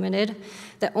is limited,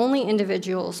 that only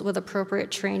individuals with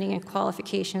appropriate training and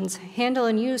qualifications handle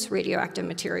and use radioactive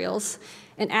materials,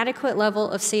 an adequate level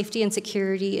of safety and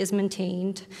security is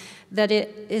maintained, that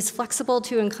it is flexible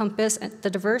to encompass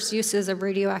the diverse uses of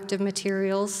radioactive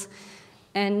materials,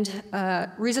 and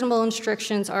reasonable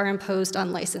restrictions are imposed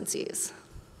on licensees.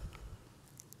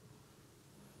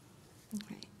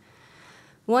 Okay.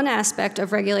 One aspect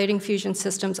of regulating fusion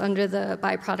systems under the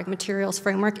byproduct materials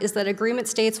framework is that agreement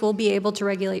states will be able to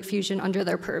regulate fusion under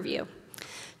their purview.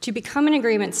 To become an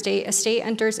agreement state, a state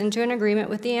enters into an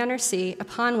agreement with the NRC,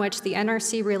 upon which the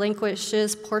NRC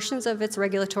relinquishes portions of its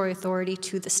regulatory authority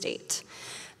to the state.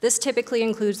 This typically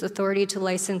includes authority to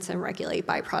license and regulate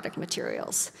byproduct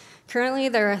materials. Currently,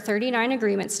 there are 39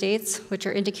 agreement states, which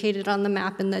are indicated on the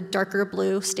map in the darker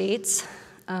blue states.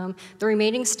 The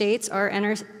remaining states are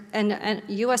and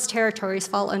U.S. territories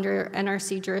fall under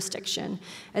NRC jurisdiction,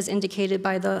 as indicated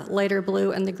by the lighter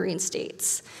blue and the green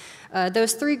states.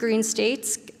 Those three green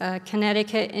states,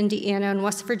 Connecticut, Indiana, and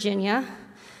West Virginia,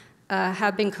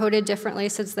 have been coded differently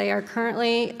since they are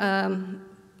currently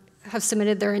have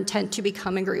submitted their intent to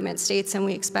become agreement states, and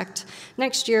we expect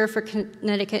next year for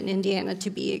Connecticut and Indiana to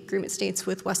be agreement states,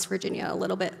 with West Virginia a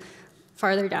little bit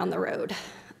farther down the road.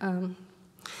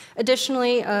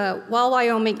 Additionally, while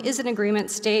Wyoming is an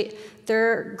agreement state,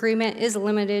 their agreement is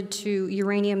limited to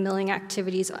uranium milling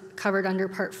activities covered under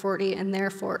Part 40, and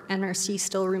therefore NRC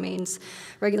still remains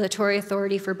regulatory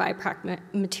authority for byproduct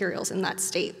materials in that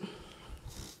state.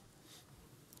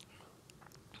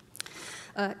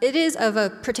 It is of a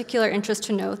particular interest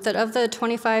to note that of the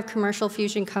 25 commercial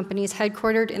fusion companies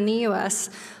headquartered in the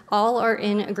US, all are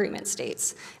in agreement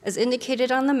states. As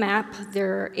indicated on the map,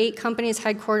 there are 8 companies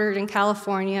headquartered in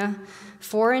California,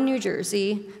 4 in New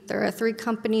Jersey. There are 3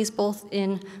 companies both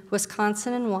in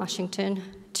Wisconsin and Washington,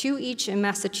 2 each in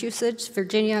Massachusetts,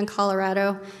 Virginia, and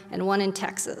Colorado, and 1 in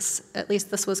Texas. At least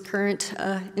this was current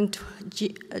in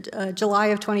July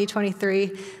of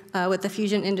 2023 with the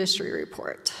Fusion Industry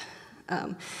Report.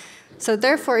 So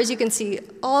therefore, as you can see,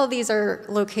 all of these are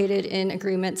located in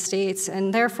agreement states,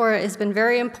 and therefore it has been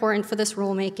very important for this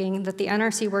rulemaking that the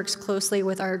NRC works closely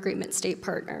with our agreement state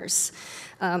partners.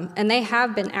 And they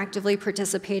have been actively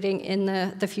participating in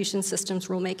the fusion systems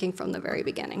rulemaking from the very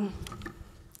beginning.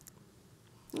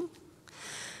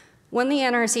 When the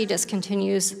NRC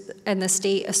discontinues and the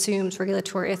state assumes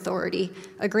regulatory authority,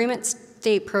 agreement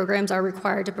state programs are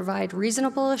required to provide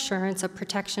reasonable assurance of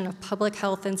protection of public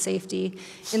health and safety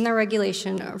in the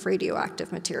regulation of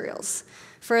radioactive materials.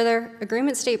 Further,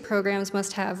 agreement state programs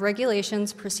must have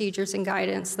regulations, procedures, and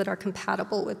guidance that are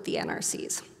compatible with the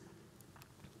NRC's.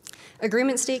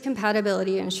 Agreement state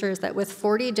compatibility ensures that with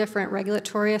 40 different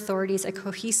regulatory authorities, a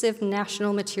cohesive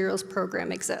national materials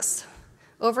program exists.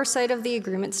 Oversight of the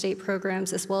agreement state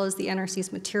programs, as well as the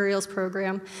NRC's materials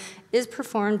program, is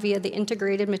performed via the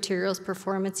Integrated Materials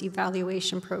Performance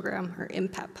Evaluation Program, or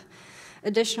IMPEP.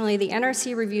 Additionally, the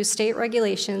NRC reviews state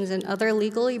regulations and other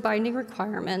legally binding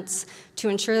requirements to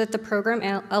ensure that the program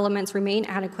elements remain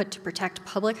adequate to protect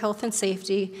public health and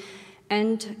safety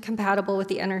and compatible with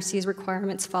the NRC's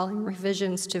requirements following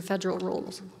revisions to federal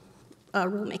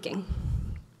rulemaking.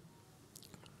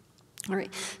 All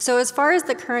right, so as far as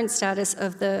the current status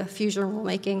of the fusion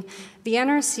rulemaking, the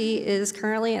NRC is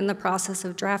currently in the process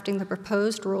of drafting the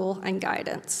proposed rule and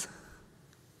guidance.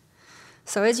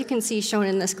 So as you can see shown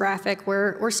in this graphic,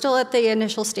 we're still at the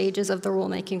initial stages of the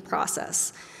rulemaking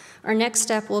process. Our next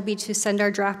step will be to send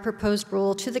our draft proposed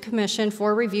rule to the Commission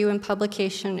for review and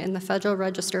publication in the Federal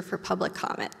Register for public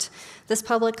comment. This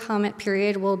public comment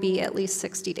period will be at least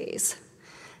 60 days.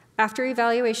 After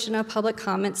evaluation of public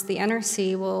comments, the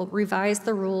NRC will revise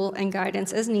the rule and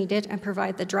guidance as needed and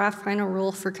provide the draft final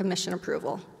rule for Commission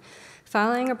approval.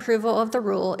 Following approval of the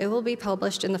rule, it will be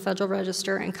published in the Federal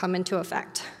Register and come into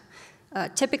effect.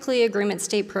 Typically, agreement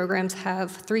state programs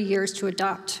have 3 years to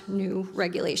adopt new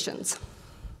regulations.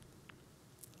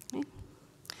 Okay.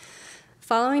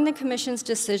 Following the Commission's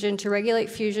decision to regulate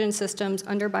fusion systems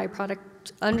under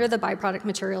the byproduct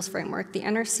materials framework, the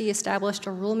NRC established a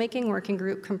rulemaking working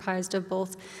group comprised of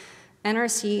both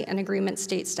NRC and agreement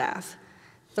state staff.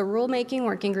 The rulemaking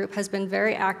working group has been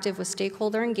very active with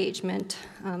stakeholder engagement.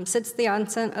 Since the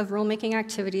onset of rulemaking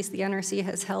activities, the NRC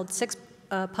has held 6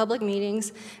 public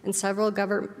meetings and several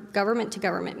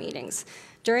government-to-government meetings.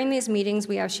 During these meetings,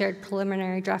 we have shared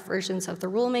preliminary draft versions of the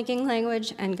rulemaking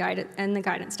language and the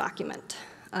guidance document.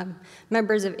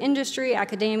 Members of industry,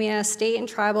 academia, state and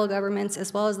tribal governments,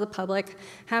 as well as the public,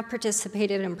 have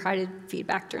participated and provided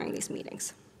feedback during these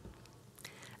meetings.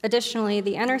 Additionally,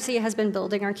 the NRC has been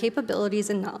building our capabilities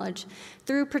and knowledge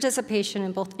through participation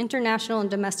in both international and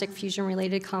domestic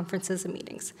fusion-related conferences and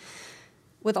meetings.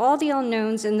 With all the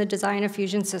unknowns in the design of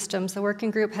fusion systems, the working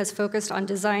group has focused on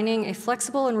designing a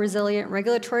flexible and resilient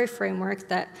regulatory framework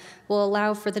that will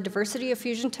allow for the diversity of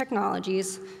fusion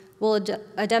technologies, will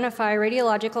identify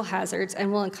radiological hazards,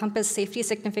 and will encompass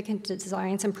safety-significant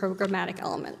designs and programmatic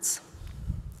elements.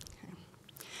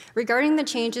 Regarding the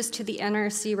changes to the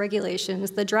NRC regulations,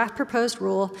 the draft proposed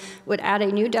rule would add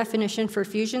a new definition for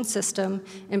fusion system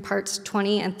in parts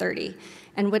 20 and 30,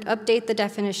 and would update the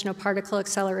definition of particle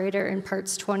accelerator in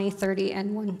parts 20, 30,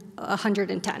 and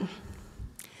 110.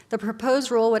 The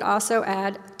proposed rule would also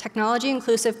add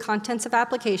technology-inclusive contents of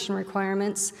application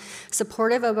requirements,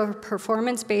 supportive of a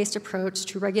performance-based approach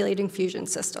to regulating fusion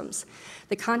systems.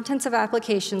 The contents of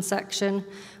application section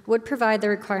would provide the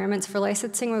requirements for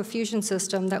licensing of a fusion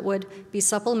system that would be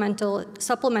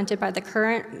supplemented by the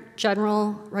current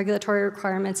general regulatory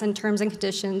requirements and terms and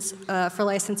conditions for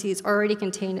licensees already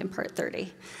contained in Part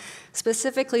 30.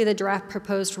 Specifically, the draft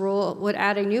proposed rule would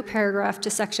add a new paragraph to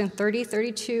Section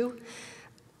 3032,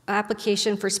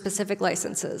 application for specific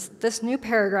licenses. This new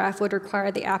paragraph would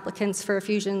require the applicants for a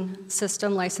fusion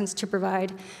system license to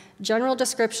provide general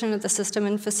description of the system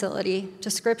and facility,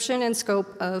 description and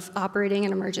scope of operating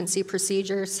and emergency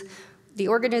procedures, the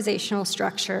organizational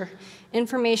structure,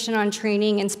 information on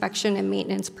training, inspection, and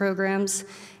maintenance programs,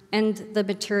 and the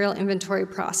material inventory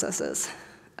processes.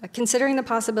 Considering the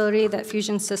possibility that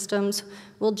fusion systems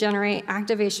will generate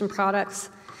activation products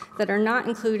that are not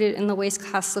included in the waste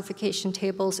classification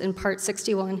tables in Part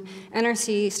 61,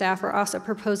 NRC staff are also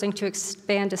proposing to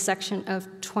expand a section of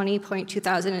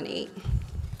 20.2008.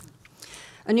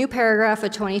 A new paragraph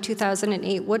of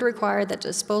 20.2008 would require that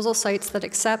disposal sites that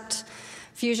accept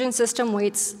fusion system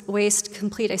waste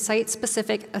complete a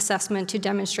site-specific assessment to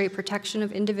demonstrate protection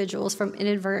of individuals from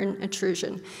inadvertent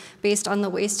intrusion based on the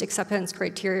waste acceptance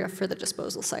criteria for the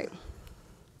disposal site.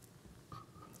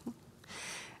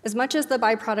 As much as the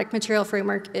byproduct material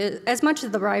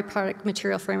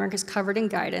framework is covered in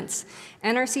guidance,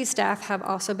 NRC staff have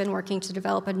also been working to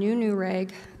develop a new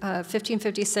reg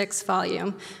 1556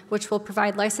 volume, which will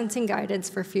provide licensing guidance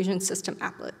for fusion system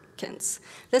applicants.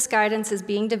 This guidance is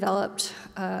being developed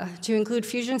to include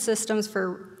fusion systems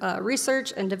for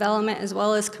research and development as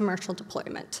well as commercial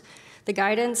deployment. The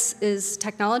guidance is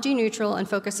technology neutral and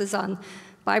focuses on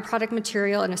byproduct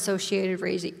material and associated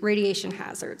radiation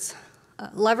hazards.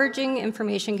 Leveraging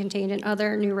information contained in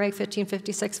other new Reg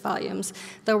 1556 volumes,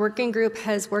 the working group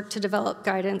has worked to develop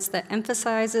guidance that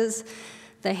emphasizes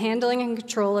the handling and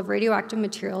control of radioactive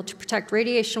material to protect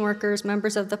radiation workers,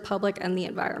 members of the public, and the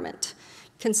environment.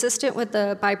 Consistent with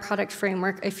the byproduct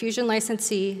framework, a fusion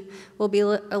license will be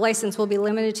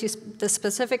limited to the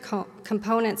specific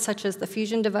components such as the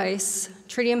fusion device,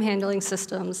 tritium handling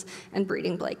systems, and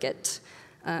breeding blanket.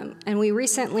 And we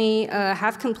recently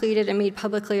have completed and made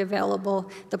publicly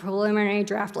available the preliminary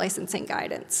draft licensing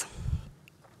guidance.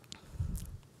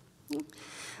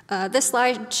 This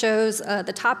slide shows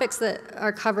the topics that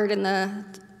are covered in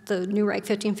the new Reg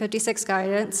 1556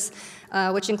 guidance,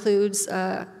 which includes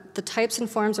the types and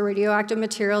forms of radioactive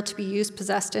material to be used,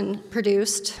 possessed, and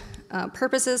produced,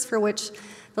 purposes for which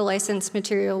the licensed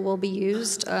material will be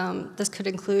used. This could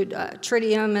include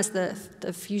tritium as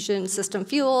the fusion system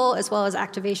fuel, as well as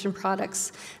activation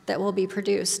products that will be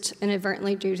produced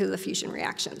inadvertently due to the fusion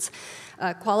reactions.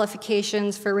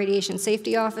 Qualifications for radiation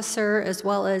safety officer, as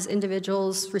well as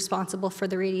individuals responsible for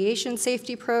the radiation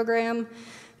safety program,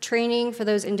 training for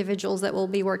those individuals that will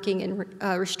be working in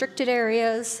restricted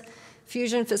areas,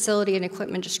 fusion facility and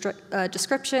equipment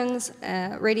descriptions,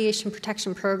 radiation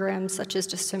protection programs such as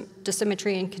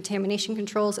dosimetry and contamination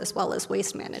controls, as well as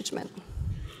waste management.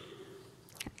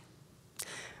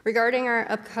 Regarding our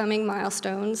upcoming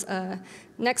milestones,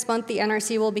 next month the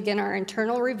NRC will begin our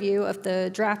internal review of the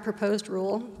draft proposed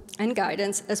rule and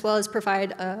guidance, as well as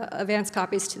provide advance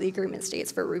copies to the agreement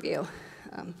states for review.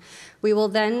 We will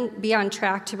then be on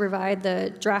track to provide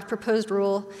the draft proposed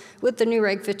rule with the new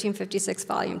Reg 1556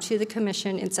 volume to the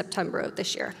Commission in September of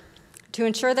this year. To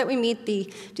ensure that we meet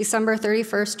the December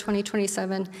 31st,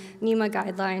 2027 NEMA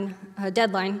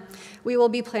deadline, we will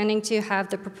be planning to have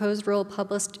the proposed rule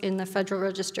published in the Federal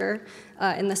Register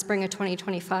in the spring of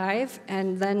 2025,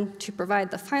 and then to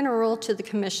provide the final rule to the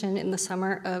Commission in the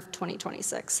summer of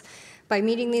 2026. By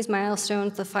meeting these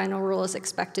milestones, the final rule is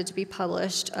expected to be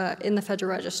published in the Federal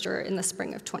Register in the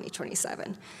spring of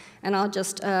 2027. And I'll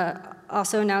just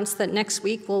also announce that next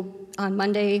week, on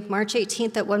Monday, March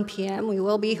 18th at 1 p.m., we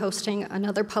will be hosting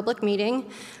another public meeting.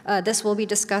 This will be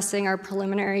discussing our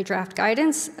preliminary draft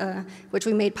guidance, which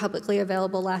we made publicly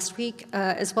available last week,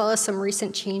 as well as some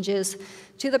recent changes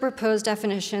to the proposed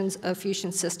definitions of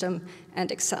fusion system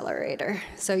and accelerator.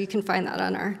 So you can find that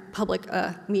on our public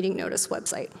meeting notice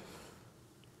website.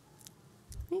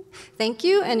 Thank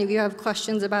you, and if you have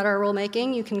questions about our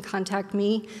rulemaking, you can contact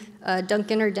me,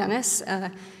 Duncan or Dennis,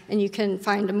 and you can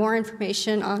find more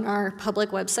information on our public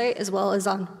website as well as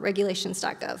on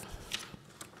regulations.gov.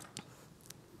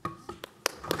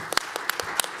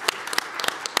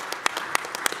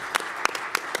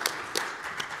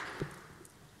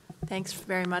 Thanks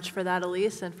very much for that,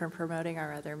 Elise, and for promoting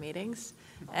our other meetings.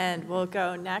 And we'll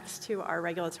go next to our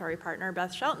regulatory partner,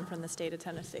 Beth Shelton from the state of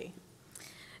Tennessee.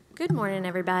 Good morning,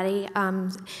 everybody.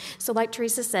 So like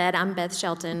Teresa said, I'm Beth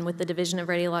Shelton with the Division of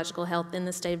Radiological Health in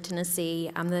the state of Tennessee.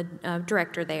 I'm the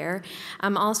director there.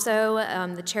 I'm also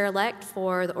the chair-elect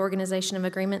for the Organization of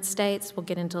Agreement States. We'll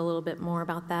get into a little bit more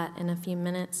about that in a few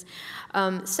minutes.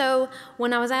 So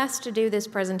when I was asked to do this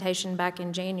presentation back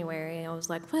in January, I was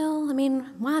like, well, I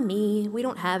mean, why me? We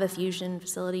don't have a fusion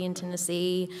facility in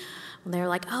Tennessee. And they're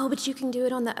like, oh, but you can do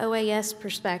it on the OAS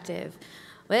perspective.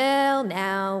 Well,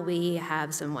 now we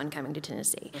have someone coming to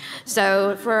Tennessee.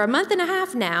 So for a month and a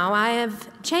half now, I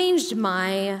have changed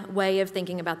my way of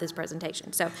thinking about this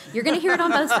presentation. So you're going to hear it on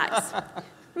both sides.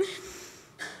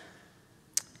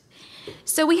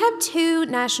 So we have two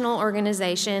national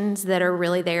organizations that are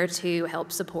really there to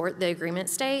help support the agreement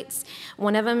states.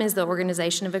 One of them is the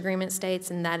Organization of Agreement States,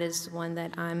 and that is one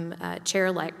that I'm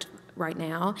chair-elect right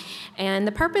now. And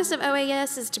the purpose of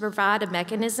OAS is to provide a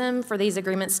mechanism for these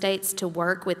agreement states to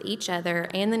work with each other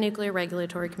and the Nuclear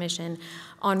Regulatory Commission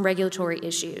on regulatory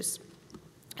issues.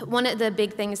 One of the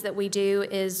big things that we do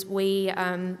is we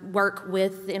work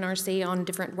with the NRC on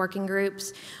different working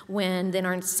groups. When the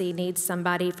NRC needs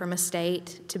somebody from a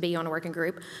state to be on a working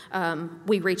group,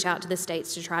 we reach out to the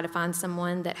states to try to find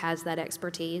someone that has that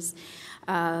expertise.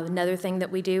 Another thing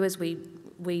that we do is we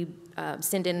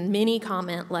send in many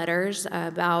comment letters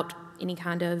about any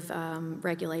kind of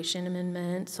regulation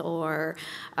amendments or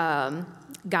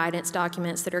guidance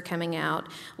documents that are coming out.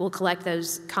 We'll collect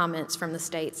those comments from the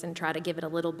states and try to give it a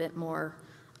little bit more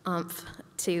oomph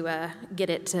to get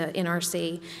it to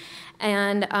NRC.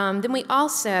 And then we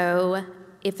also,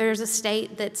 if there's a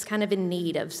state that's kind of in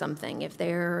need of something, if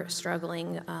they're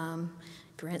struggling,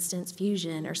 for instance,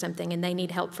 fusion or something, and they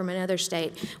need help from another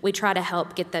state, we try to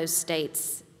help get those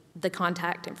states the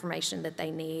contact information that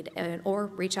they need, or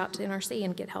reach out to NRC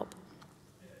and get help.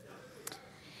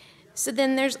 So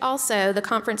then there's also the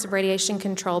Conference of Radiation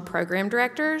Control Program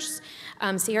Directors,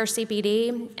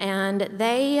 CRCPD, and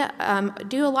they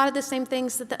do a lot of the same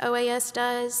things that the OAS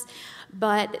does,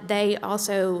 but they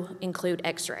also include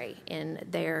X-ray in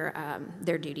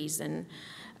their duties. And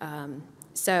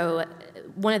so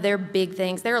one of their big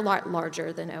things, they're a lot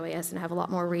larger than OAS and have a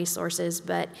lot more resources,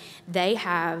 but they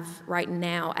have right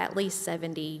now at least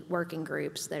 70 working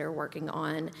groups that are working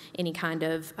on any kind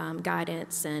of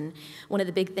guidance. And one of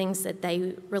the big things that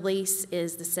they release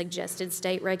is the suggested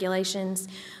state regulations.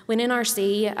 When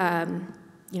NRC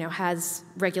has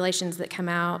regulations that come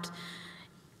out,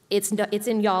 it's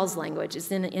in y'all's language,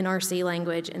 it's in NRC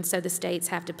language, and so the states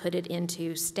have to put it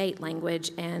into state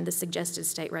language, and the suggested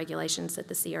state regulations that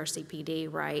the CRCPD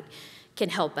write can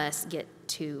help us get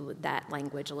to that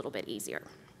language a little bit easier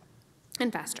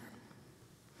and faster.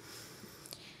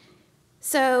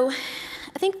 So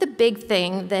I think the big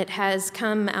thing that has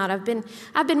come out, I've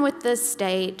been with the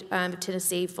state of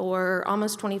Tennessee for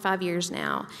almost 25 years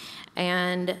now,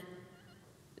 and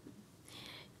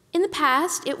in the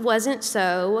past it wasn't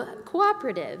so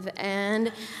cooperative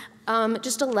and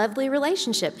just a lovely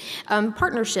relationship,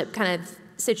 partnership kind of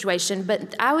situation.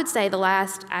 But I would say the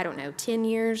last, 10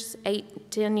 years,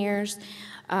 10 years,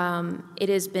 it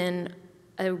has been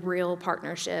a real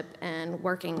partnership and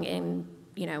working in,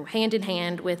 hand in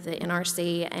hand with the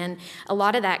NRC. And a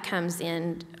lot of that comes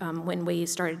in when we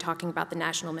started talking about the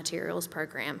National Materials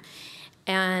Program.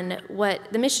 And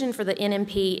what the mission for the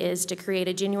NMP is to create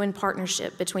a genuine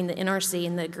partnership between the NRC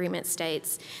and the agreement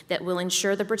states that will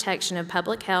ensure the protection of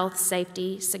public health,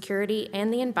 safety, security,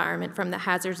 and the environment from the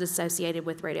hazards associated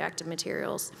with radioactive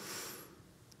materials.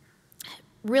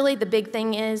 Really, the big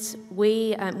thing is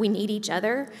we need each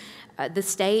other. The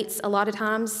states, a lot of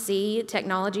times, see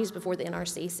technologies before the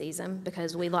NRC sees them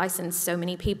because we license so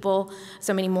many people,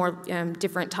 so many more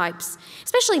different types,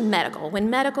 especially medical. When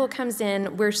medical comes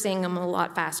in, we're seeing them a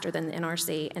lot faster than the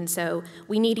NRC, and so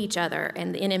we need each other,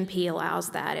 and the NMP allows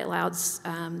that. It allows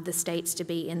the states to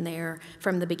be in there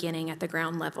from the beginning at the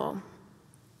ground level.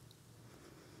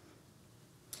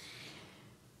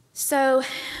 So,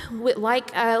 like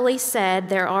Elise said,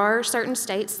 there are certain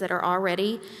states that are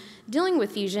already dealing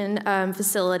with fusion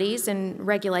facilities and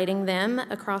regulating them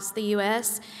across the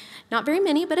U.S. Not very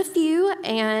many, but a few,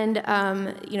 and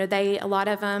a lot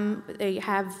of them, they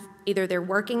have either they're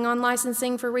working on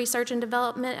licensing for research and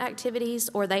development activities,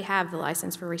 or they have the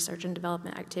license for research and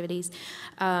development activities.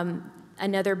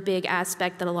 Another big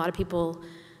aspect that a lot of people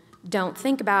don't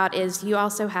think about is you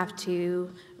also have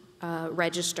to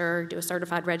register, do a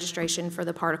certified registration for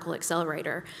the particle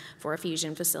accelerator for a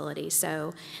fusion facility.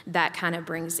 So that kind of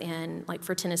brings in, like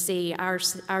for Tennessee, our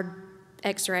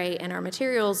X-ray and our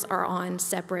materials are on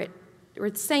separate, or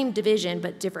the same division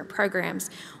but different programs.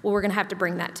 Well, we're going to have to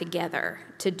bring that together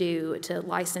to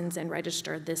license and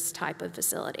register this type of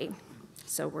facility.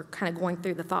 So we're kind of going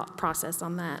through the thought process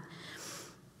on that.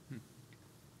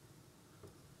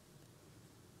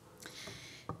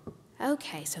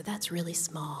 Okay, so that's really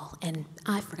small, and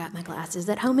I forgot my glasses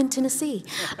at home in Tennessee.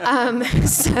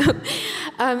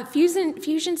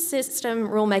 Fusion system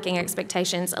rulemaking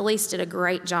expectations, Elise did a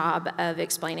great job of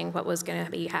explaining what was going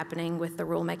to be happening with the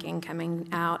rulemaking coming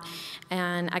out,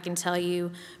 and I can tell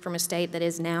you from a state that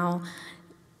is now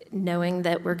knowing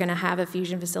that we're going to have a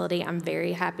fusion facility, I'm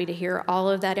very happy to hear all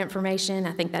of that information.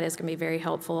 I think that is going to be very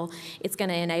helpful. It's going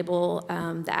to enable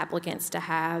the applicants to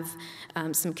have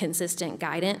some consistent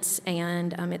guidance,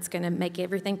 and it's going to make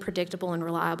everything predictable and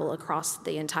reliable across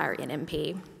the entire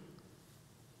NMP.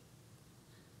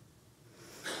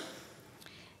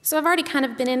 So I've already kind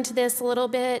of been into this a little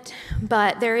bit,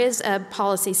 but there is a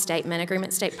policy statement,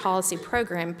 Agreement State Policy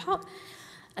Program,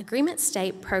 Agreement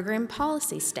State Program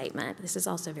Policy Statement. This is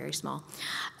also very small.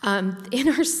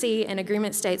 NRC and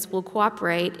agreement states will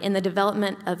cooperate in the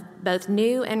development of both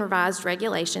new and revised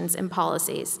regulations and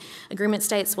policies. Agreement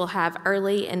states will have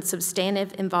early and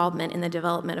substantive involvement in the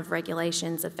development of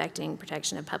regulations affecting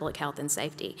protection of public health and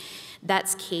safety.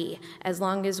 That's key. As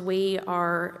long as we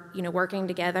are, working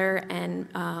together,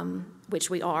 and which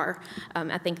we are,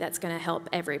 I think that's going to help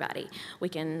everybody. We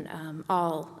can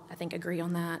all, I think, agree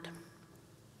on that.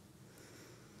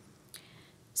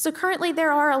 So currently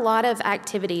there are a lot of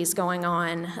activities going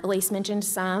on. Elise mentioned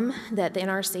some that the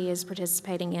NRC is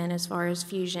participating in as far as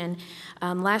fusion.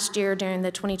 Last year during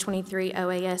the 2023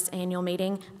 OAS annual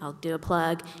meeting, I'll do a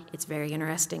plug, it's a very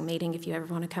interesting meeting if you ever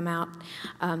want to come out.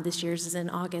 This year's is in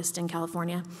August in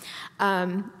California.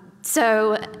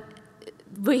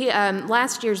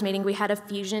 Last year's meeting, we had a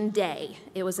fusion day.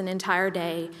 It was an entire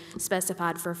day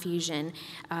specified for fusion.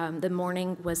 The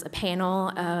morning was a panel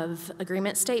of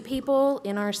agreement state people,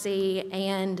 NRC,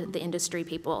 and the industry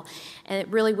people. And it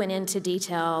really went into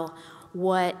detail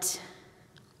what's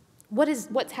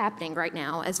happening right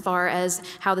now as far as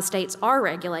how the states are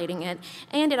regulating it.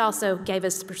 And it also gave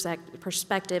us the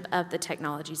perspective of the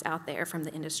technologies out there from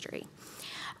the industry.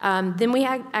 Then we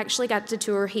actually got to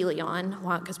tour Helion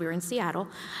because we were in Seattle.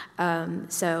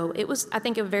 So it was, I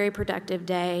think, a very productive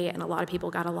day, and a lot of people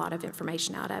got a lot of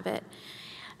information out of it.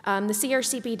 The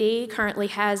CRCPD currently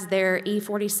has their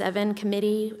E47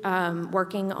 committee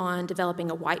working on developing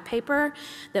a white paper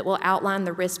that will outline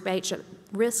the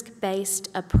risk-based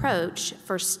approach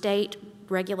for state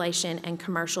regulation and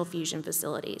commercial fusion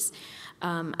facilities.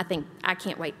 I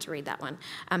can't wait to read that one.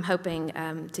 I'm hoping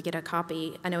to get a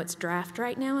copy. I know it's draft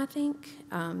right now, I think,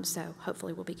 so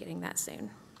hopefully we'll be getting that soon.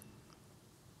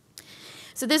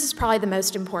 So this is probably the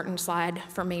most important slide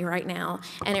for me right now,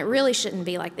 and it really shouldn't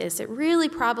be like this. It really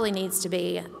probably needs to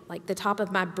be like the top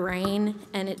of my brain,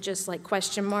 and it just like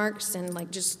question marks and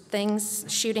like just things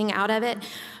shooting out of it,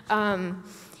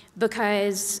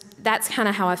 because that's kind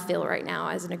of how I feel right now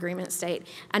as an agreement state.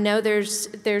 I know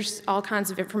there's all kinds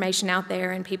of information out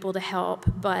there and people to help,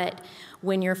 but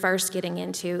when you're first getting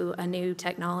into a new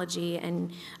technology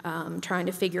and trying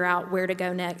to figure out where to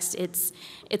go next, it's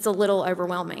a little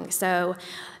overwhelming. So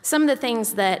some of the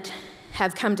things that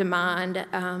have come to mind,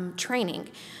 training.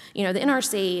 You know, the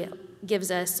NRC gives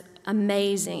us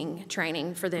amazing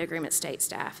training for the agreement state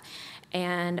staff.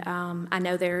 And I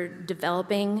know they're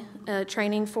developing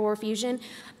training for Fusion,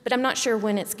 but I'm not sure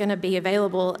when it's going to be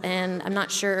available, and I'm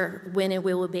not sure when it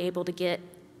will be able to get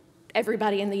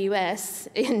everybody in the U.S.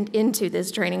 into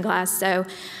this training class. So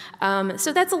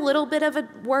that's a little bit of a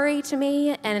worry to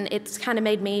me, and it's kind of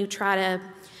made me try to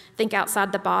think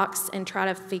outside the box and try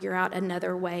to figure out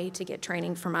another way to get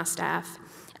training for my staff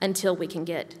until we can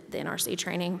get the NRC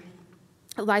training.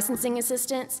 Licensing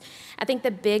assistance, I think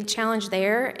the big challenge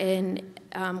there, and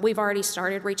we've already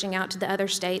started reaching out to the other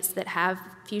states that have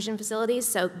Fusion facilities,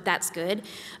 so that's good.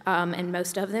 And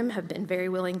most of them have been very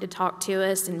willing to talk to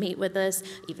us and meet with us,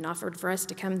 even offered for us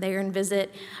to come there and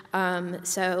visit.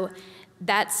 So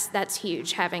that's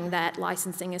huge, having that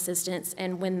licensing assistance,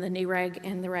 and when the new reg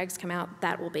and the regs come out,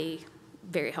 that will be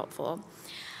very helpful.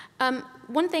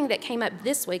 One thing that came up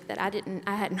this week that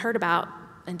I hadn't heard about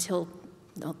until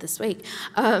this week,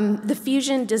 the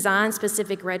Fusion Design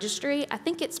Specific Registry. I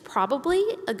think it's probably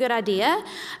a good idea.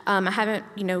 I haven't,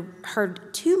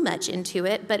 heard too much into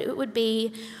it, but it would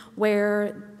be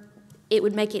where it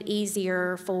would make it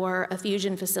easier for a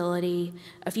Fusion facility,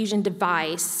 a Fusion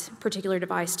device, particular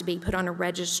device, to be put on a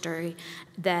registry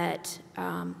that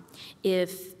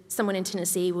if someone in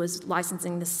Tennessee was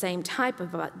licensing the same type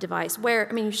of a device, where,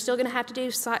 you're still going to have to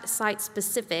do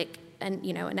site-specific and,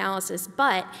 analysis,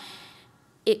 but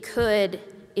it could,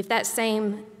 if that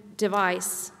same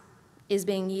device is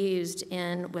being used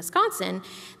in Wisconsin,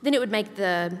 then it would make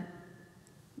the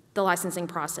licensing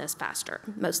process faster,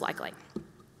 most likely.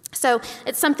 So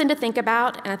it's something to think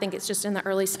about, and I think it's just in the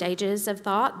early stages of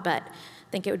thought, but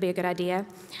I think it would be a good idea.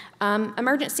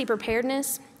 Emergency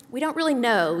preparedness. We don't really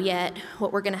know yet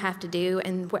what we're going to have to do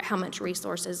and how much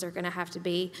resources are going to have to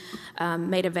be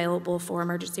made available for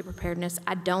emergency preparedness.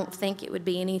 I don't think it would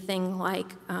be anything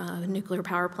like a nuclear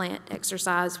power plant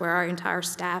exercise where our entire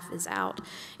staff is out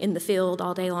in the field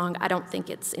all day long. I don't think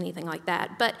it's anything like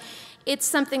that. But it's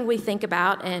something we think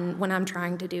about, and when I'm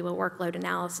trying to do a workload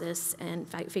analysis and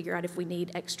figure out if we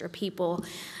need extra people,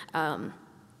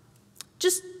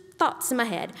 just thoughts in my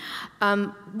head.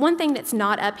 One thing that's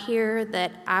not up here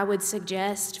that I would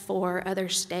suggest for other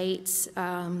states,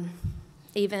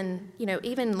 even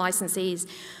licensees,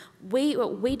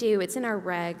 what we do, it's in our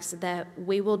regs that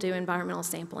we will do environmental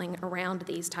sampling around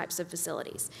these types of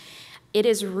facilities. It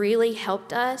has really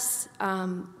helped us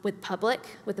with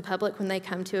the public when they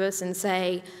come to us and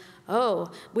say, oh,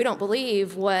 we don't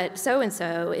believe what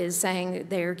so-and-so is saying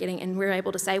they're getting, and we're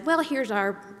able to say, well, here's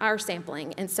our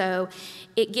sampling. And so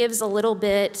it gives a little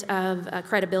bit of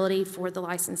credibility for the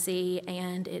licensee,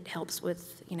 and it helps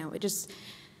with, it just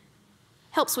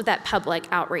helps with that public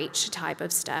outreach type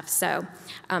of stuff. So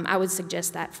I would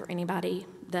suggest that for anybody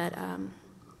that,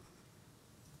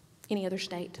 any other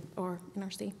state or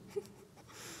NRC.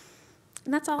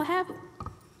 And that's all I have.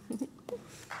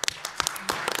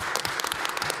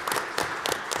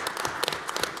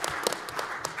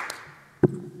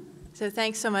 So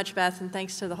thanks so much, Beth, and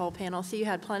thanks to the whole panel. So you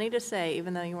had plenty to say,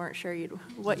 even though you weren't sure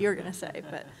what you were going to say,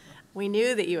 but we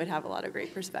knew that you would have a lot of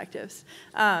great perspectives.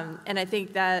 And I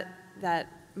think that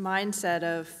mindset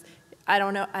of, I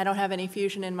don't have any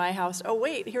Fusion in my house. Oh,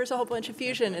 wait, here's a whole bunch of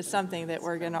Fusion is something that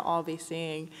we're going to all be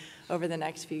seeing over the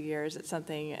next few years. It's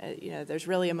something, there's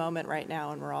really a moment right now,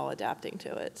 and we're all adapting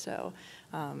to it. So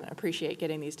I appreciate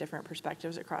getting these different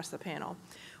perspectives across the panel.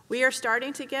 We are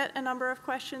starting to get a number of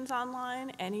questions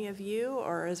online. Any of you,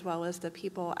 or as well as the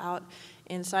people out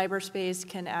in cyberspace,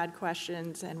 can add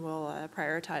questions, and we'll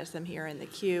prioritize them here in the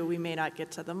queue. We may not get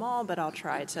to them all, but I'll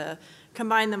try to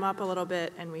combine them up a little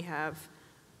bit, and we have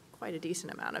quite a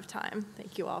decent amount of time.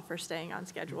 Thank you all for staying on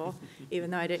schedule, even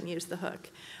though I didn't use the hook.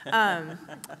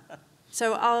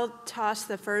 So I'll toss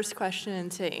the first question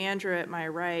to Andrew at my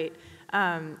right.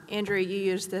 Andrew, you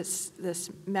used this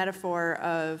metaphor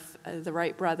of the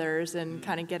Wright brothers and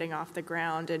kind of getting off the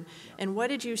ground. And what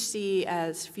did you see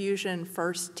as Fusion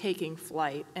first taking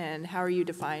flight, and how are you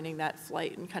defining that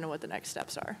flight and kind of what the next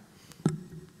steps are?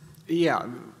 Yeah,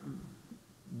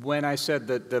 when I said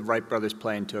that the Wright brothers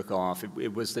plane took off,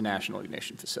 it was the National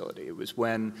Ignition Facility. It was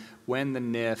when the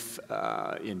NIF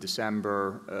in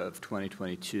December of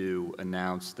 2022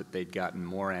 announced that they'd gotten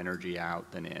more energy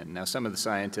out than in. Now, some of the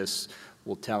scientists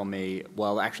will tell me,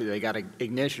 well, actually, they got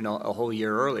ignition a whole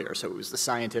year earlier, so it was the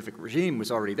scientific regime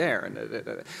was already there.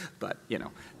 And, but, you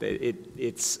know,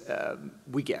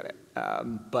 we get it.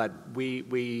 But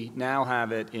we now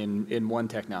have it in one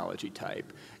technology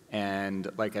type. And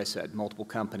like I said, multiple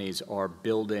companies are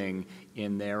building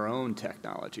in their own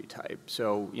technology type.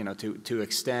 So, you know, to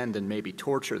extend and maybe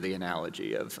torture the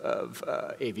analogy of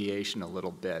aviation a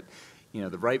little bit, you know,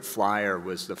 the Wright Flyer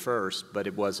was the first, but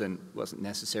it wasn't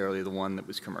necessarily the one that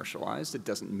was commercialized. It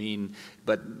doesn't mean,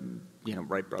 but, you know,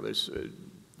 Wright brothers,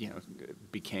 you know,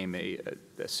 became a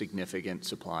significant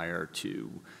supplier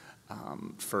to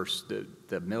first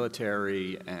the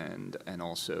military and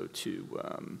also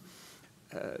to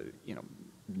you know,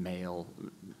 mail,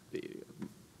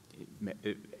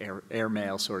 air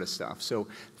mail sort of stuff. So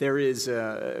there is,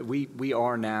 we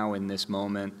are now in this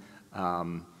moment.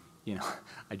 You know,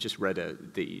 I just read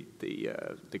the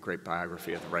great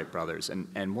biography of the Wright brothers,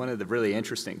 and one of the really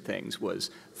interesting things was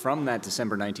from that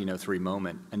December 1903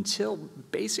 moment until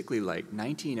basically like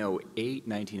 1908,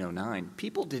 1909,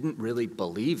 people didn't really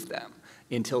believe them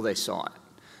until they saw it.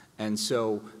 And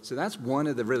so that's one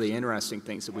of the really interesting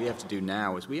things that we have to do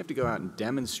now is we have to go out and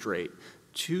demonstrate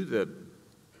to the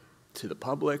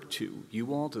public, to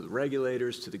you all, to the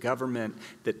regulators, to the government,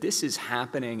 that this is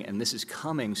happening and this is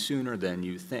coming sooner than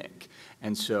you think.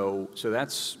 And so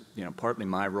that's, you know, partly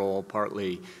my role,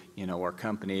 partly, you know, our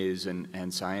companies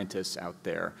and scientists out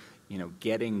there, you know,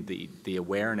 getting the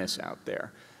awareness out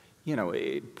there. You know,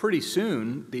 pretty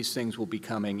soon these things will be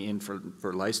coming in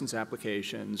for license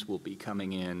applications, will be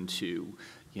coming in to,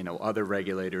 you know, other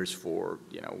regulators for,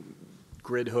 you know,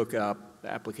 grid hookup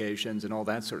applications and all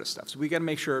that sort of stuff. So we got to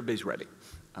make sure everybody's ready.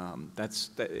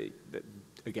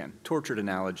 Again, tortured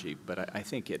analogy, but I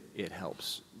think it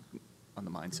helps on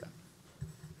the mindset.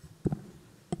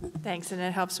 Thanks, and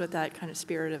it helps with that kind of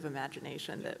spirit of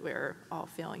imagination that we're all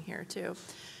feeling here too.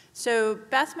 So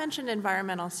Beth mentioned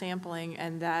environmental sampling,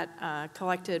 and that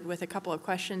collected with a couple of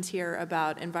questions here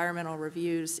about environmental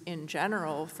reviews in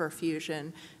general for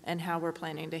fusion and how we're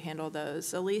planning to handle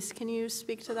those. Elise, can you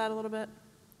speak to that a little bit?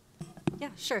 Yeah,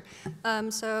 sure.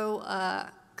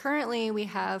 Currently we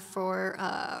have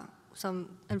for some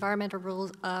environmental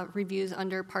rules reviews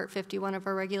under Part 51 of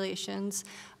our regulations.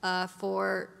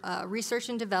 For research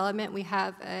and development, we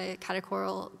have a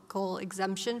categorical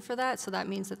exemption for that, so that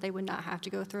means that they would not have to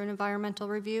go through an environmental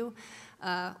review,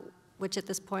 which at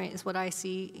this point is what I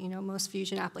see, you know, most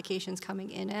fusion applications coming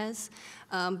in as.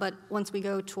 But once we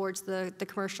go towards the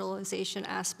commercialization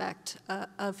aspect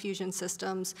of fusion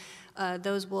systems,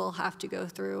 those will have to go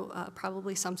through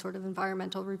probably some sort of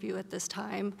environmental review at this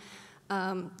time.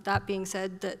 That being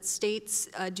said, that states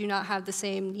do not have the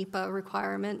same NEPA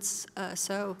requirements,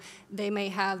 so they may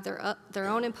have their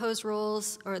own imposed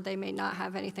rules, or they may not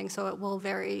have anything, so it will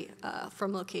vary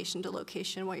from location to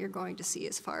location what you're going to see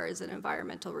as far as an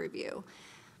environmental review.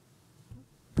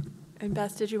 And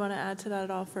Beth, did you want to add to that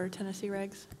at all for Tennessee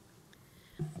regs?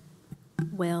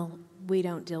 Well, we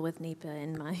don't deal with NEPA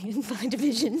in my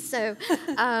division, so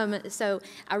so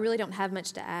I really don't have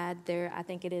much to add there. I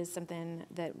think it is something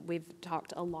that we've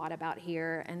talked a lot about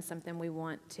here, and something we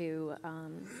want to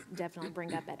definitely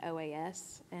bring up at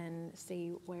OAS and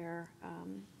see where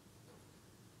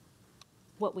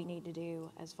what we need to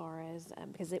do as far as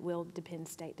because it will depend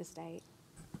state to state.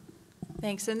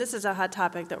 Thanks, and this is a hot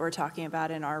topic that we're talking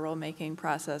about in our rulemaking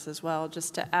process as well.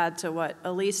 Just to add to what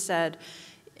Elise said,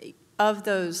 of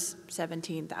those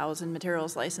 17,000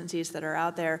 materials licensees that are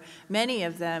out there, many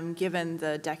of them, given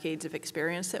the decades of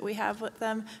experience that we have with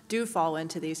them, do fall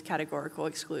into these categorical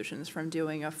exclusions from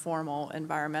doing a formal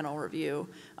environmental review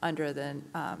under the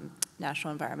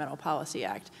National Environmental Policy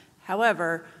Act.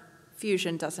 However,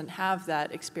 fusion doesn't have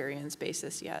that experience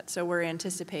basis yet, so we're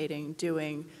anticipating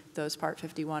doing those Part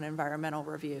 51 environmental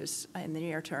reviews in the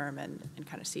near term and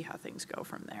kind of see how things go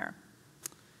from there.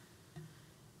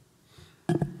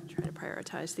 Try to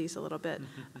prioritize these a little bit.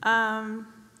 I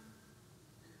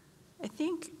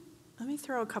think, let me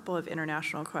throw a couple of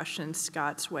international questions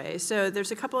Scott's way. So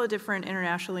there's a couple of different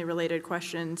internationally related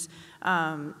questions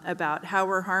about how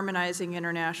we're harmonizing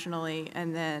internationally,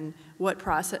 and then what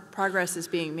progress is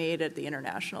being made at the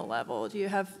international level. Do you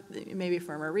have maybe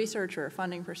from a research or a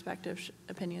funding perspective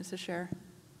opinions to share?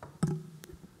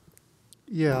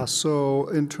 Yeah, so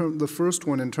the first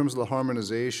one, in terms of the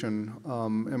harmonization, I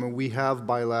mean, we have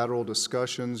bilateral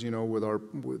discussions,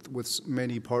 with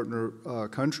many partner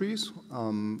countries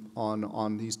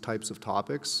on these types of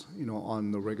topics,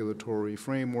 on the regulatory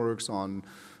frameworks, on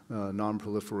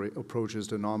approaches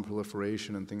to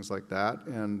non-proliferation and things like that,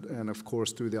 and of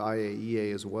course through the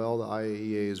IAEA as well. The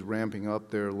IAEA is ramping up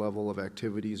their level of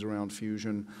activities around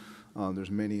fusion.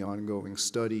 There's many ongoing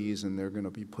studies, and they're going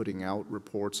to be putting out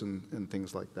reports and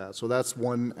things like that. So that's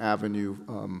one avenue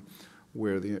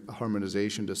where the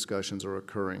harmonization discussions are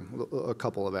occurring, a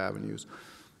couple of avenues.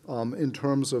 In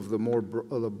terms of the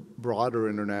broader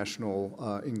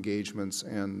international engagements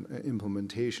and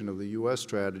implementation of the U.S.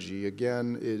 strategy,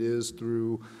 again, it is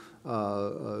through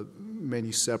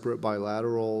many separate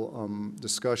bilateral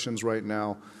discussions right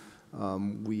now.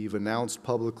 We've announced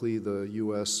publicly the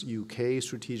U.S.-UK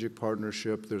strategic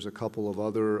partnership. There's a couple of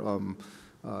other,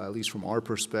 at least from our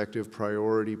perspective,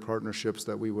 priority partnerships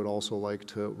that we would also like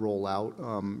to roll out,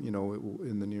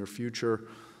 in the near future.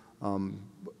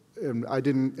 And I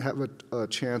didn't have a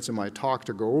chance in my talk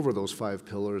to go over those 5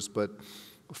 pillars, but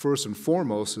first and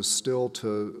foremost is still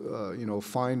to,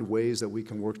 find ways that we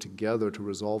can work together to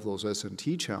resolve those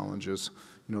S&T challenges.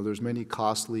 There's many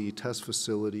costly test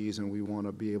facilities, and we want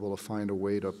to be able to find a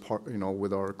way to,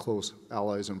 with our close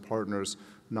allies and partners,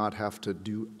 not have to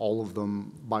do all of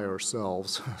them by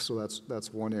ourselves. So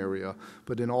that's one area.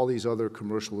 But in all these other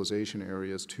commercialization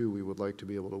areas, too, we would like to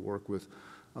be able to work with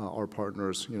our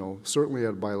partners, certainly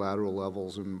at bilateral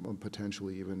levels and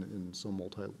potentially even in some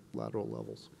multilateral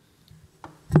levels.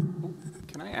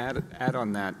 Can I add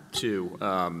on that, too?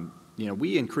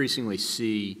 We increasingly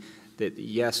see that,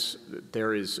 yes,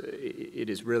 it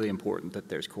is really important that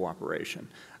there's cooperation,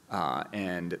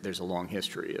 and there's a long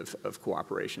history of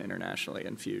cooperation internationally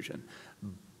in fusion.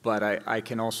 But I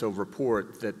can also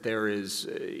report that there is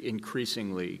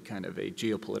increasingly kind of a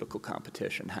geopolitical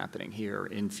competition happening here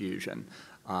in fusion.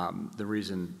 The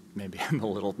reason maybe I'm a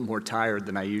little more tired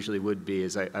than I usually would be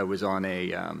is I was on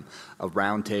a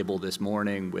roundtable this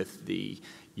morning with the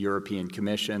European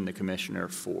Commission, the Commissioner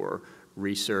for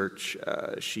Research.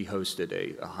 She hosted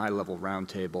a high-level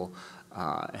roundtable,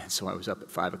 and so I was up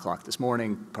at 5 o'clock this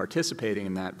morning participating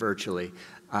in that virtually,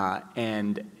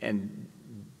 and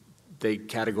they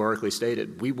categorically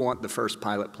stated, we want the first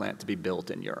pilot plant to be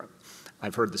built in Europe.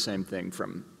 I've heard the same thing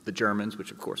from the Germans,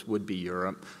 which of course would be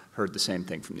Europe, heard the same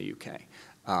thing from the UK.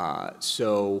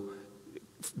 So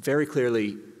very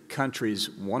clearly, countries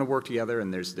want to work together,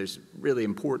 and there's really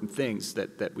important things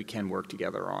that we can work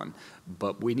together on.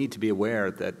 But we need to be aware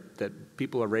that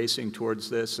people are racing towards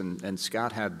this, and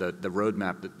Scott had the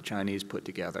roadmap that the Chinese put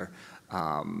together.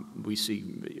 We see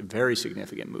very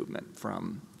significant movement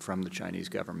from the Chinese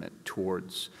government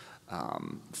towards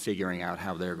figuring out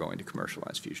how they're going to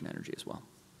commercialize fusion energy as well.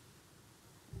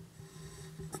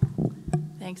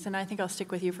 Thanks, and I think I'll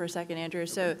stick with you for a second, Andrew.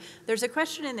 So there's a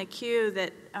question in the queue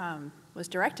that was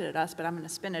directed at us, but I'm going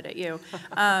to spin it at you.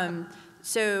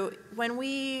 So when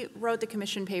we wrote the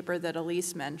commission paper that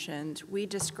Elise mentioned, we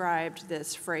described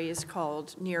this phrase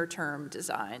called near-term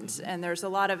designs. And there's a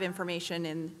lot of information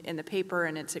in the paper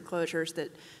and its enclosures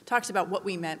that talks about what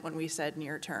we meant when we said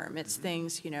near-term. It's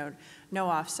things, no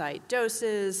off-site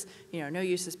doses, no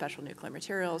use of special nuclear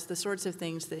materials, the sorts of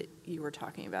things that you were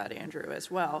talking about, Andrew, as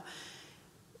well.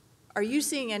 Are you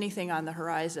seeing anything on the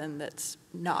horizon that's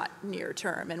not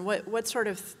near-term? And what sort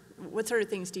of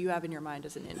things do you have in your mind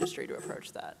as an industry to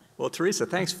approach that? Well, Teresa,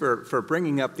 thanks for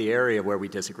bringing up the area where we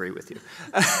disagree with you.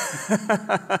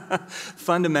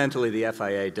 Fundamentally, the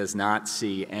FIA does not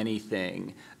see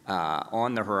anything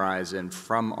on the horizon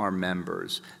from our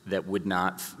members that would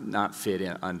not fit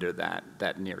in under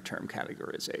that near-term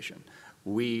categorization.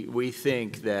 We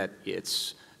think that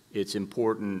it's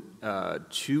important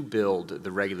to build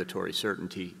the regulatory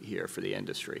certainty here for the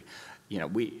industry.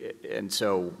 And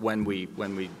so when we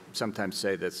sometimes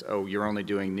say this, oh, you're only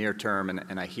doing near term,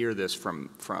 and I hear this from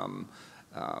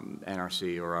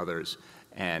NRC or others,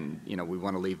 and we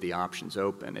want to leave the options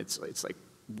open. It's like,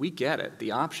 we get it.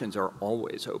 The options are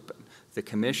always open. The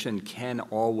commission can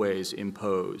always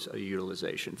impose a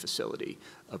utilization facility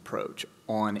approach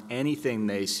on anything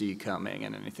they see coming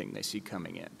and anything they see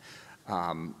coming in.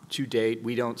 To date,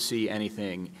 we don't see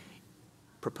anything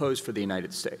proposed for the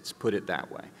United States, put it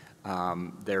that way.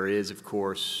 There is, of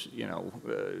course,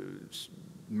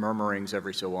 murmurings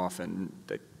every so often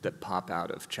that pop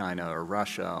out of China or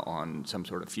Russia on some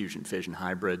sort of fusion-fission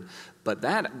hybrid, but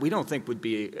that we don't think would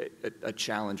be a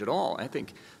challenge at all. I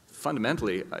think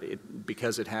fundamentally,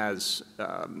 because it has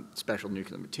special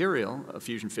nuclear material, a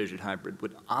fusion-fission hybrid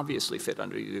would obviously fit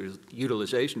under the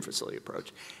utilization facility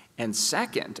approach. And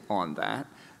second on that,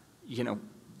 you know,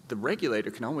 the regulator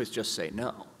can always just say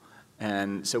no.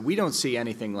 And so we don't see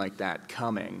anything like that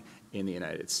coming in the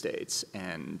United States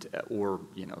and or,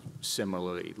 you know,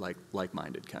 similarly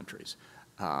like-minded countries.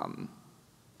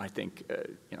 I think,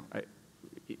 you know,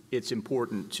 it's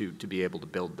important to be able to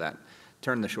build that,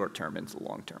 turn the short term into the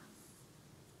long term.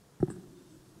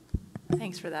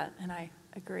 Thanks for that, and I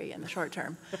agree in the short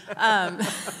term.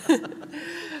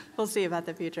 We'll see about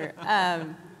the future.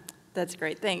 That's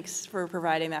great. Thanks for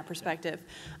providing that perspective.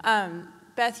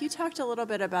 Beth, you talked a little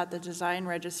bit about the design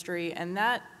registry, and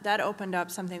that opened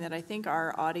up something that I think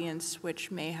our audience,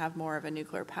 which may have more of a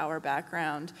nuclear power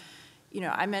background, you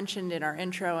know, I mentioned in our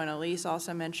intro, and Elise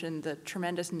also mentioned the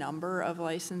tremendous number of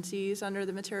licensees under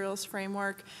the materials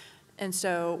framework. And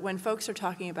so when folks are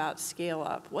talking about scale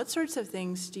up, what sorts of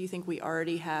things do you think we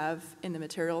already have in the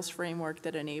materials framework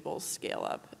that enables scale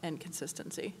up and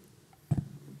consistency?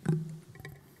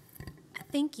 I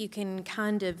think you can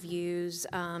kind of use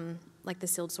like the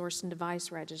sealed source and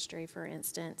device registry, for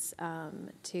instance,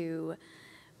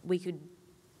 we could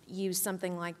use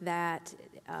something like that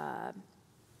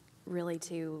really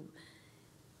to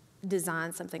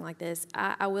design something like this.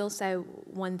 I will say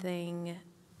one thing.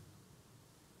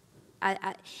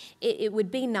 It would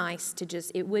be nice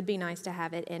to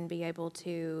have it and be able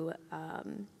to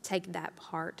take that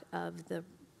part of the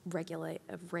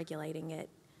regulating it.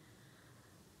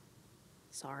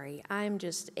 Sorry, I'm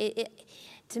just,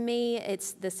 to me,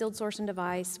 it's the sealed source and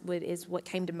device is what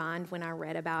came to mind when I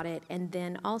read about it. And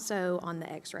then also on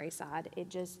the X-ray side,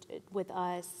 with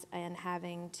us and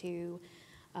having to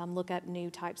look up new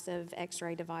types of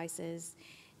X-ray devices,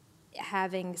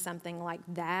 having something like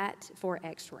that for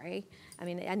X-ray. I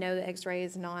mean, I know that X-ray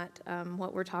is not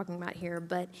what we're talking about here,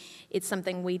 but it's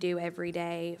something we do every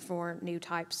day for new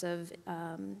types of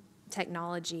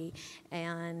technology,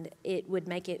 and it would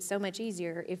make it so much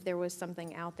easier if there was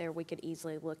something out there we could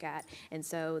easily look at. And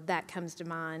so that comes to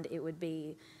mind. It would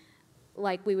be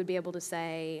like we would be able to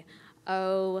say,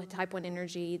 oh, Type 1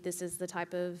 Energy, this is the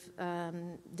type of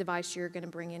device you're going to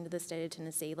bring into the state of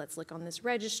Tennessee. Let's look on this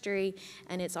registry,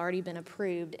 and it's already been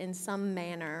approved in some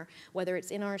manner, whether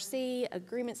it's NRC,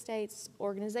 agreement states,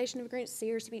 organization of agreements,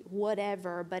 CRCP,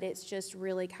 whatever, but it's just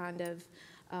really kind of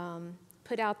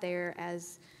put out there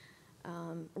as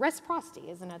reciprocity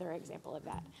is another example of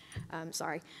that.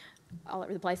 Sorry, all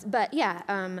over the place. But yeah,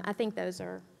 I think those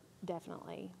are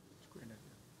definitely.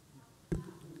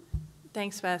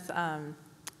 Thanks, Beth.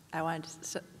 I wanted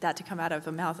that to come out of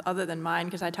a mouth other than mine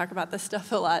because I talk about this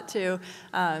stuff a lot too.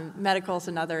 Medical is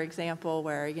another example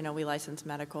where, you know, we license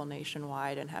medical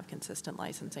nationwide and have consistent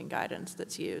licensing guidance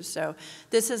that's used. So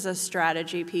this is a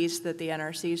strategy piece that the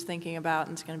NRC is thinking about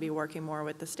and is going to be working more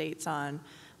with the states on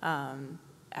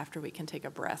after we can take a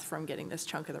breath from getting this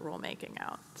chunk of the rulemaking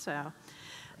out. So,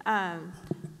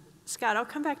 Scott, I'll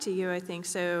come back to you, I think.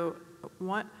 So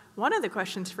one of the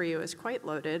questions for you is quite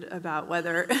loaded about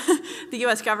whether the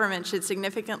U.S. government should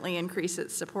significantly increase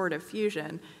its support of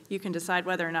fusion. You can decide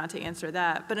whether or not to answer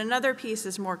that. But another piece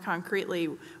is more concretely,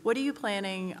 what are you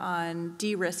planning on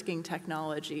de-risking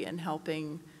technology and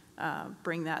helping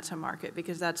bring that to market?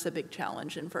 Because that's the big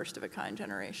challenge in first-of-a-kind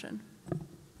generation.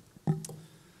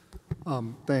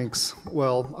 Thanks.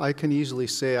 Well, I can easily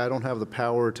say I don't have the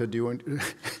power to do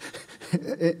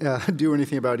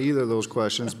anything about either of those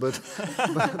questions, but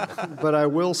I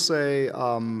will say,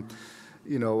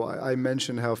 you know, I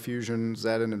mentioned how fusion's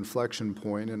at an inflection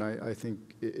point, and I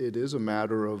think it is a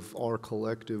matter of our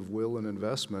collective will and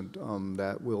investment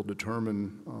that will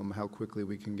determine how quickly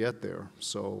we can get there.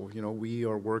 So, you know, we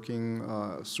are working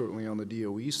certainly on the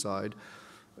DOE side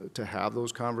to have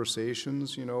those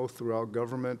conversations, you know, throughout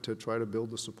government to try to build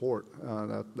the support.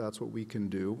 That's what we can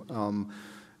do.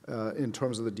 In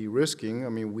terms of the de-risking, I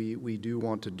mean, we do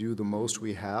want to do the most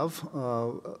we have,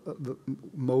 the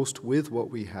most with what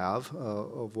we have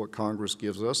of what Congress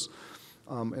gives us.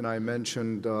 And I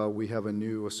mentioned we have a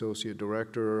new associate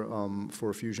director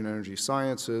for fusion energy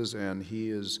sciences, and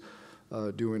he is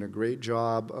doing a great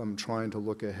job trying to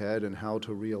look ahead and how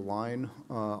to realign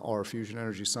our fusion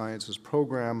energy sciences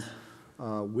program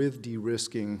with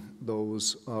de-risking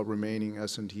those remaining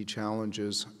S&T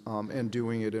challenges and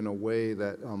doing it in a way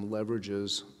that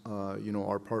leverages, you know,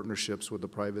 our partnerships with the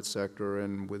private sector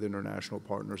and with international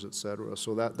partners, et cetera.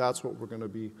 So that's what we're going to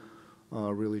be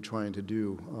really trying to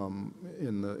do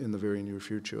in the very near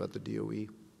future at the DOE.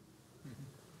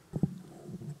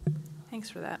 Thanks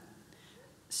for that.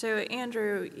 So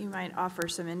Andrew, you might offer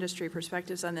some industry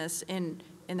perspectives on this. In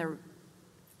the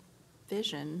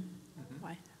fission.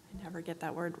 Why? I never get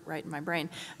that word right in my brain.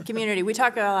 Community, we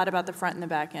talk a lot about the front and the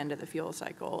back end of the fuel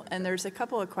cycle, and there's a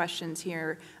couple of questions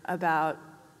here about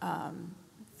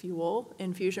fuel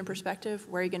infusion perspective.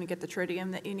 Where are you going to get the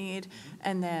tritium that you need?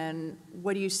 And then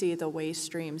what do you see the waste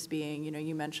streams being? You know,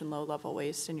 you mentioned low-level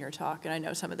waste in your talk, and I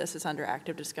know some of this is under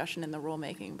active discussion in the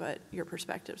rulemaking, but your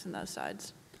perspectives on those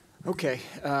sides. Okay.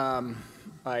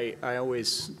 I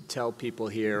always tell people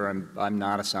here I'm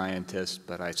not a scientist,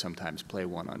 but I sometimes play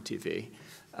one on TV.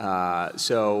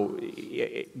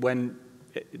 When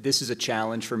this is a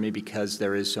challenge for me because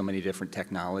there is so many different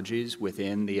technologies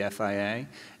within the FIA,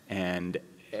 and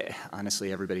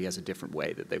honestly, everybody has a different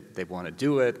way that they want to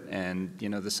do it, and you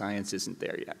know the science isn't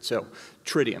there yet. So,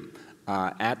 tritium.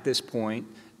 At this point,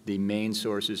 the main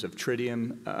sources of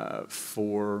tritium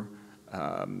for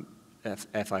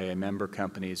FIA member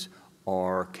companies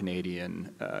are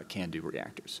Canadian CANDU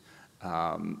reactors.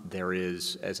 There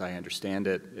is, as I understand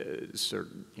it,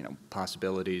 certain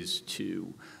possibilities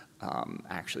to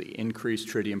actually increase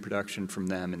tritium production from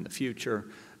them in the future,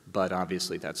 but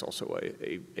obviously that's also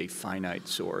a finite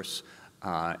source.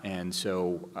 And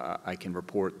so I can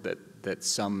report that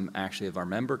some actually of our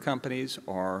member companies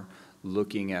are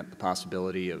looking at the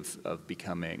possibility of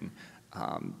becoming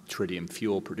tritium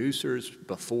fuel producers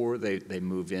before they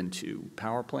move into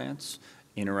power plants.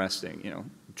 Interesting,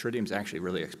 tritium's actually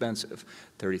really expensive,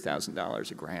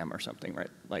 $30,000 a gram or something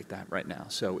like that right now.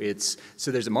 So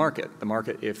there's a market. The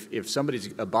market, if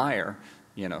somebody's a buyer,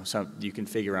 you can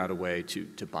figure out a way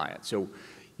to buy it. So,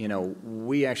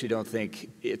 we actually don't think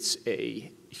it's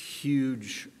a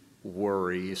huge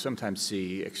worry. You sometimes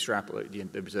see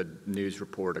extrapolate. There was a news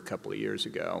report a couple of years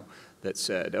ago that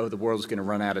said, oh, the world's going to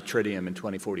run out of tritium in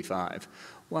 2045.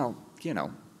 Well,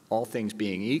 all things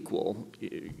being equal,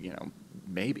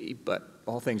 maybe, but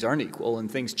all things aren't equal, and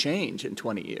things change in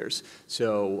 20 years.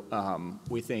 So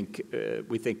we think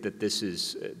that this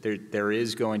is there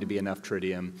is going to be enough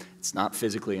tritium. It's not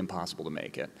physically impossible to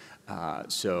make it.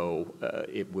 So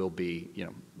it will be,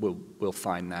 we'll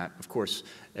find that. Of course,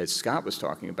 as Scott was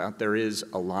talking about, there is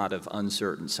a lot of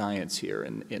uncertain science here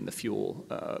in the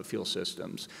fuel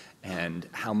systems, and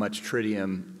how much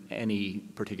tritium any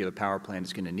particular power plant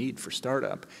is going to need for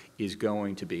startup is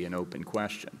going to be an open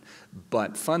question.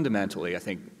 But fundamentally, I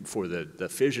think for the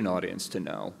fission audience to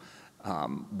know,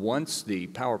 once the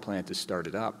power plant is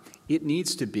started up, it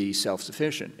needs to be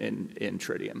self-sufficient in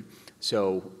tritium.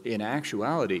 So in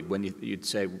actuality, when you'd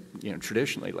say,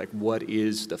 traditionally, like what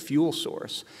is the fuel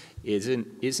source,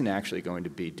 isn't actually going to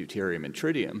be deuterium and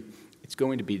tritium. It's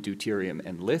going to be deuterium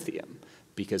and lithium,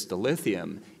 because the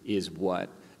lithium is what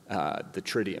the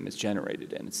tritium is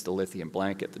generated in. It's the lithium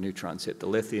blanket. The neutrons hit the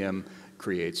lithium,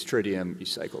 creates tritium. You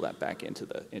cycle that back into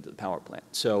the power plant.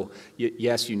 So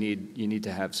yes, you need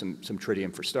to have some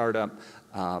tritium for startup,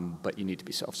 but you need to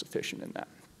be self-sufficient in that.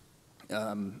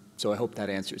 So I hope that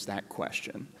answers that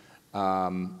question.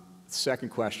 Second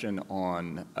question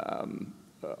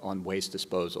on waste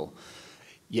disposal.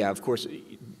 Yeah, of course,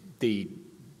 the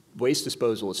waste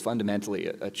disposal is fundamentally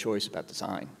a choice about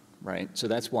design, right? So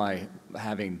that's why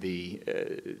having the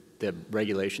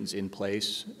regulations in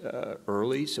place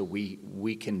early, so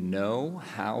we can know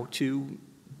how to,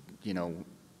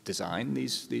 design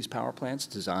these power plants,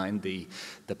 design the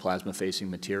plasma-facing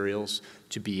materials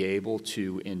to be able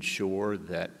to ensure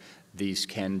that these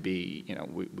can be,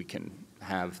 we can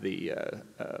have the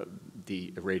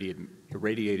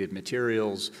irradiated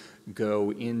materials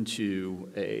go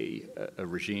into a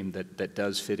regime that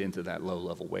does fit into that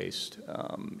low-level waste,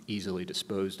 easily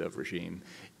disposed of regime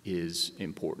is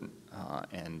important,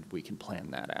 and we can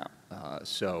plan that out.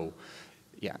 So,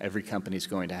 yeah, every company is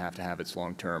going to have its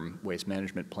long-term waste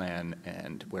management plan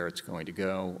and where it's going to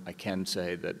go. I can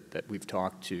say that we've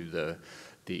talked to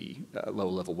the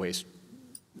low-level waste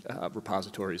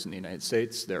repositories in the United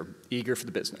States. They're eager for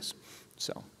the business,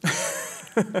 so.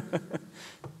 All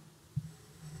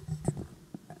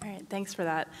right, thanks for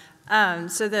that.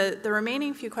 So the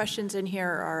remaining few questions in here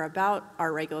are about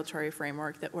our regulatory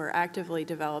framework that we're actively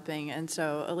developing. And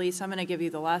so, Elise, I'm going to give you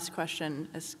the last question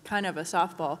as kind of a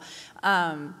softball.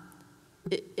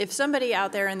 If somebody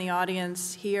out there in the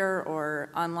audience here or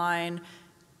online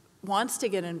wants to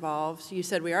get involved, you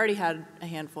said we already had a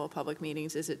handful of public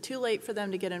meetings. Is it too late for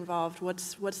them to get involved?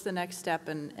 What's the next step,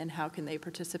 and how can they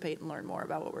participate and learn more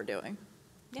about what we're doing?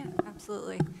 Yeah,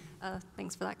 absolutely.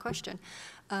 Thanks for that question.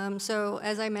 So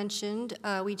as I mentioned,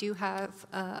 we do have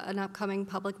an upcoming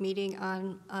public meeting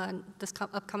on this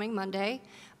upcoming Monday.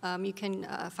 You can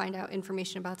find out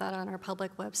information about that on our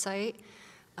public website.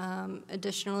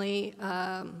 Additionally,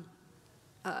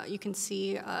 you can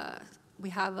see we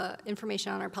have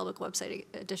information on our public website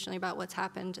additionally about what's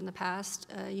happened in the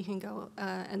past. You can go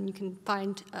and you can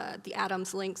find the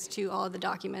Adams links to all of the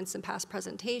documents and past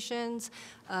presentations.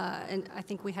 And I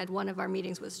think we had one of our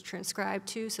meetings was transcribed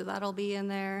too, so that'll be in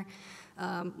there.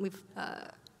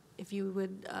 If you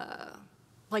would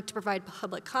like to provide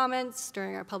public comments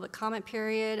during our public comment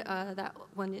period, that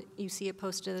when you see it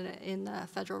posted in the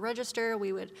Federal Register,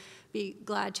 we would be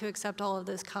glad to accept all of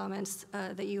those comments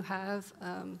that you have.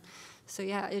 So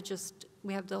yeah,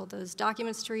 we have all those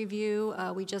documents to review.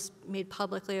 We just made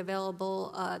publicly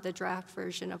available the draft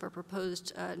version of our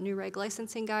proposed new reg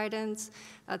licensing guidance.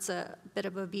 That's a bit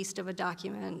of a beast of a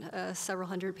document, several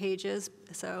hundred pages.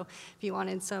 So if you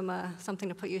wanted something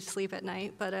to put you to sleep at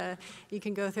night, but you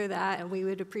can go through that, and we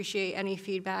would appreciate any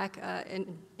feedback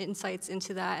and insights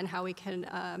into that and how we can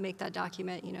make that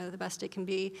document, the best it can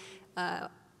be.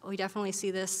 We definitely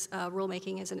see this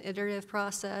rulemaking as an iterative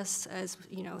process. As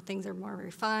things are more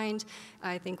refined,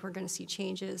 I think we're going to see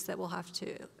changes that we'll have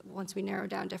to, once we narrow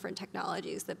down different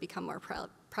technologies that become more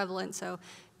prevalent. So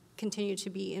continue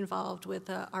to be involved with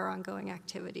our ongoing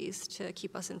activities to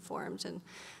keep us informed and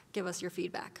give us your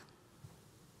feedback.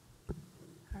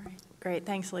 All right, great,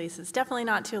 thanks, Elise. It's definitely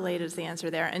not too late is the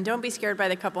answer there. And don't be scared by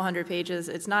the couple hundred pages.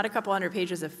 It's not a couple hundred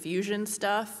pages of Fusion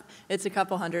stuff. It's a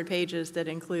couple hundred pages that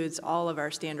includes all of our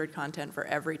standard content for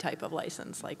every type of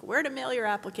license, like where to mail your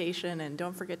application, and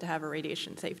don't forget to have a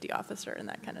radiation safety officer and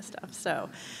that kind of stuff. So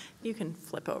you can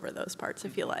flip over those parts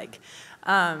if you like.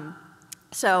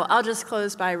 So I'll just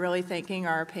close by really thanking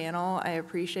our panel. I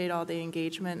appreciate all the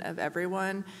engagement of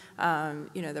everyone.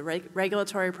 The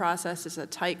regulatory process is a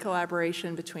tight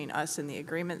collaboration between us and the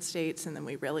agreement states, and then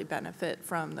we really benefit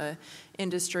from the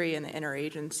industry and the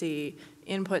interagency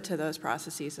input to those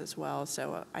processes as well.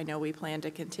 So I know we plan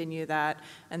to continue that,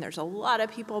 and there's a lot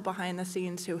of people behind the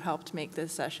scenes who helped make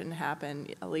this session happen.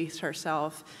 Elise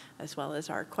herself, as well as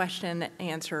our question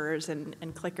answerers and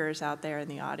clickers out there in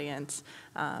the audience.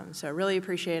 So I really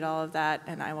appreciate all of that,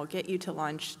 and I will get you to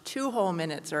lunch 2 whole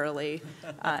minutes early.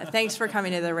 Thanks for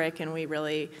coming to the RIC, and we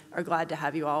really are glad to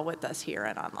have you all with us here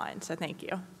and online. So thank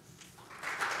you.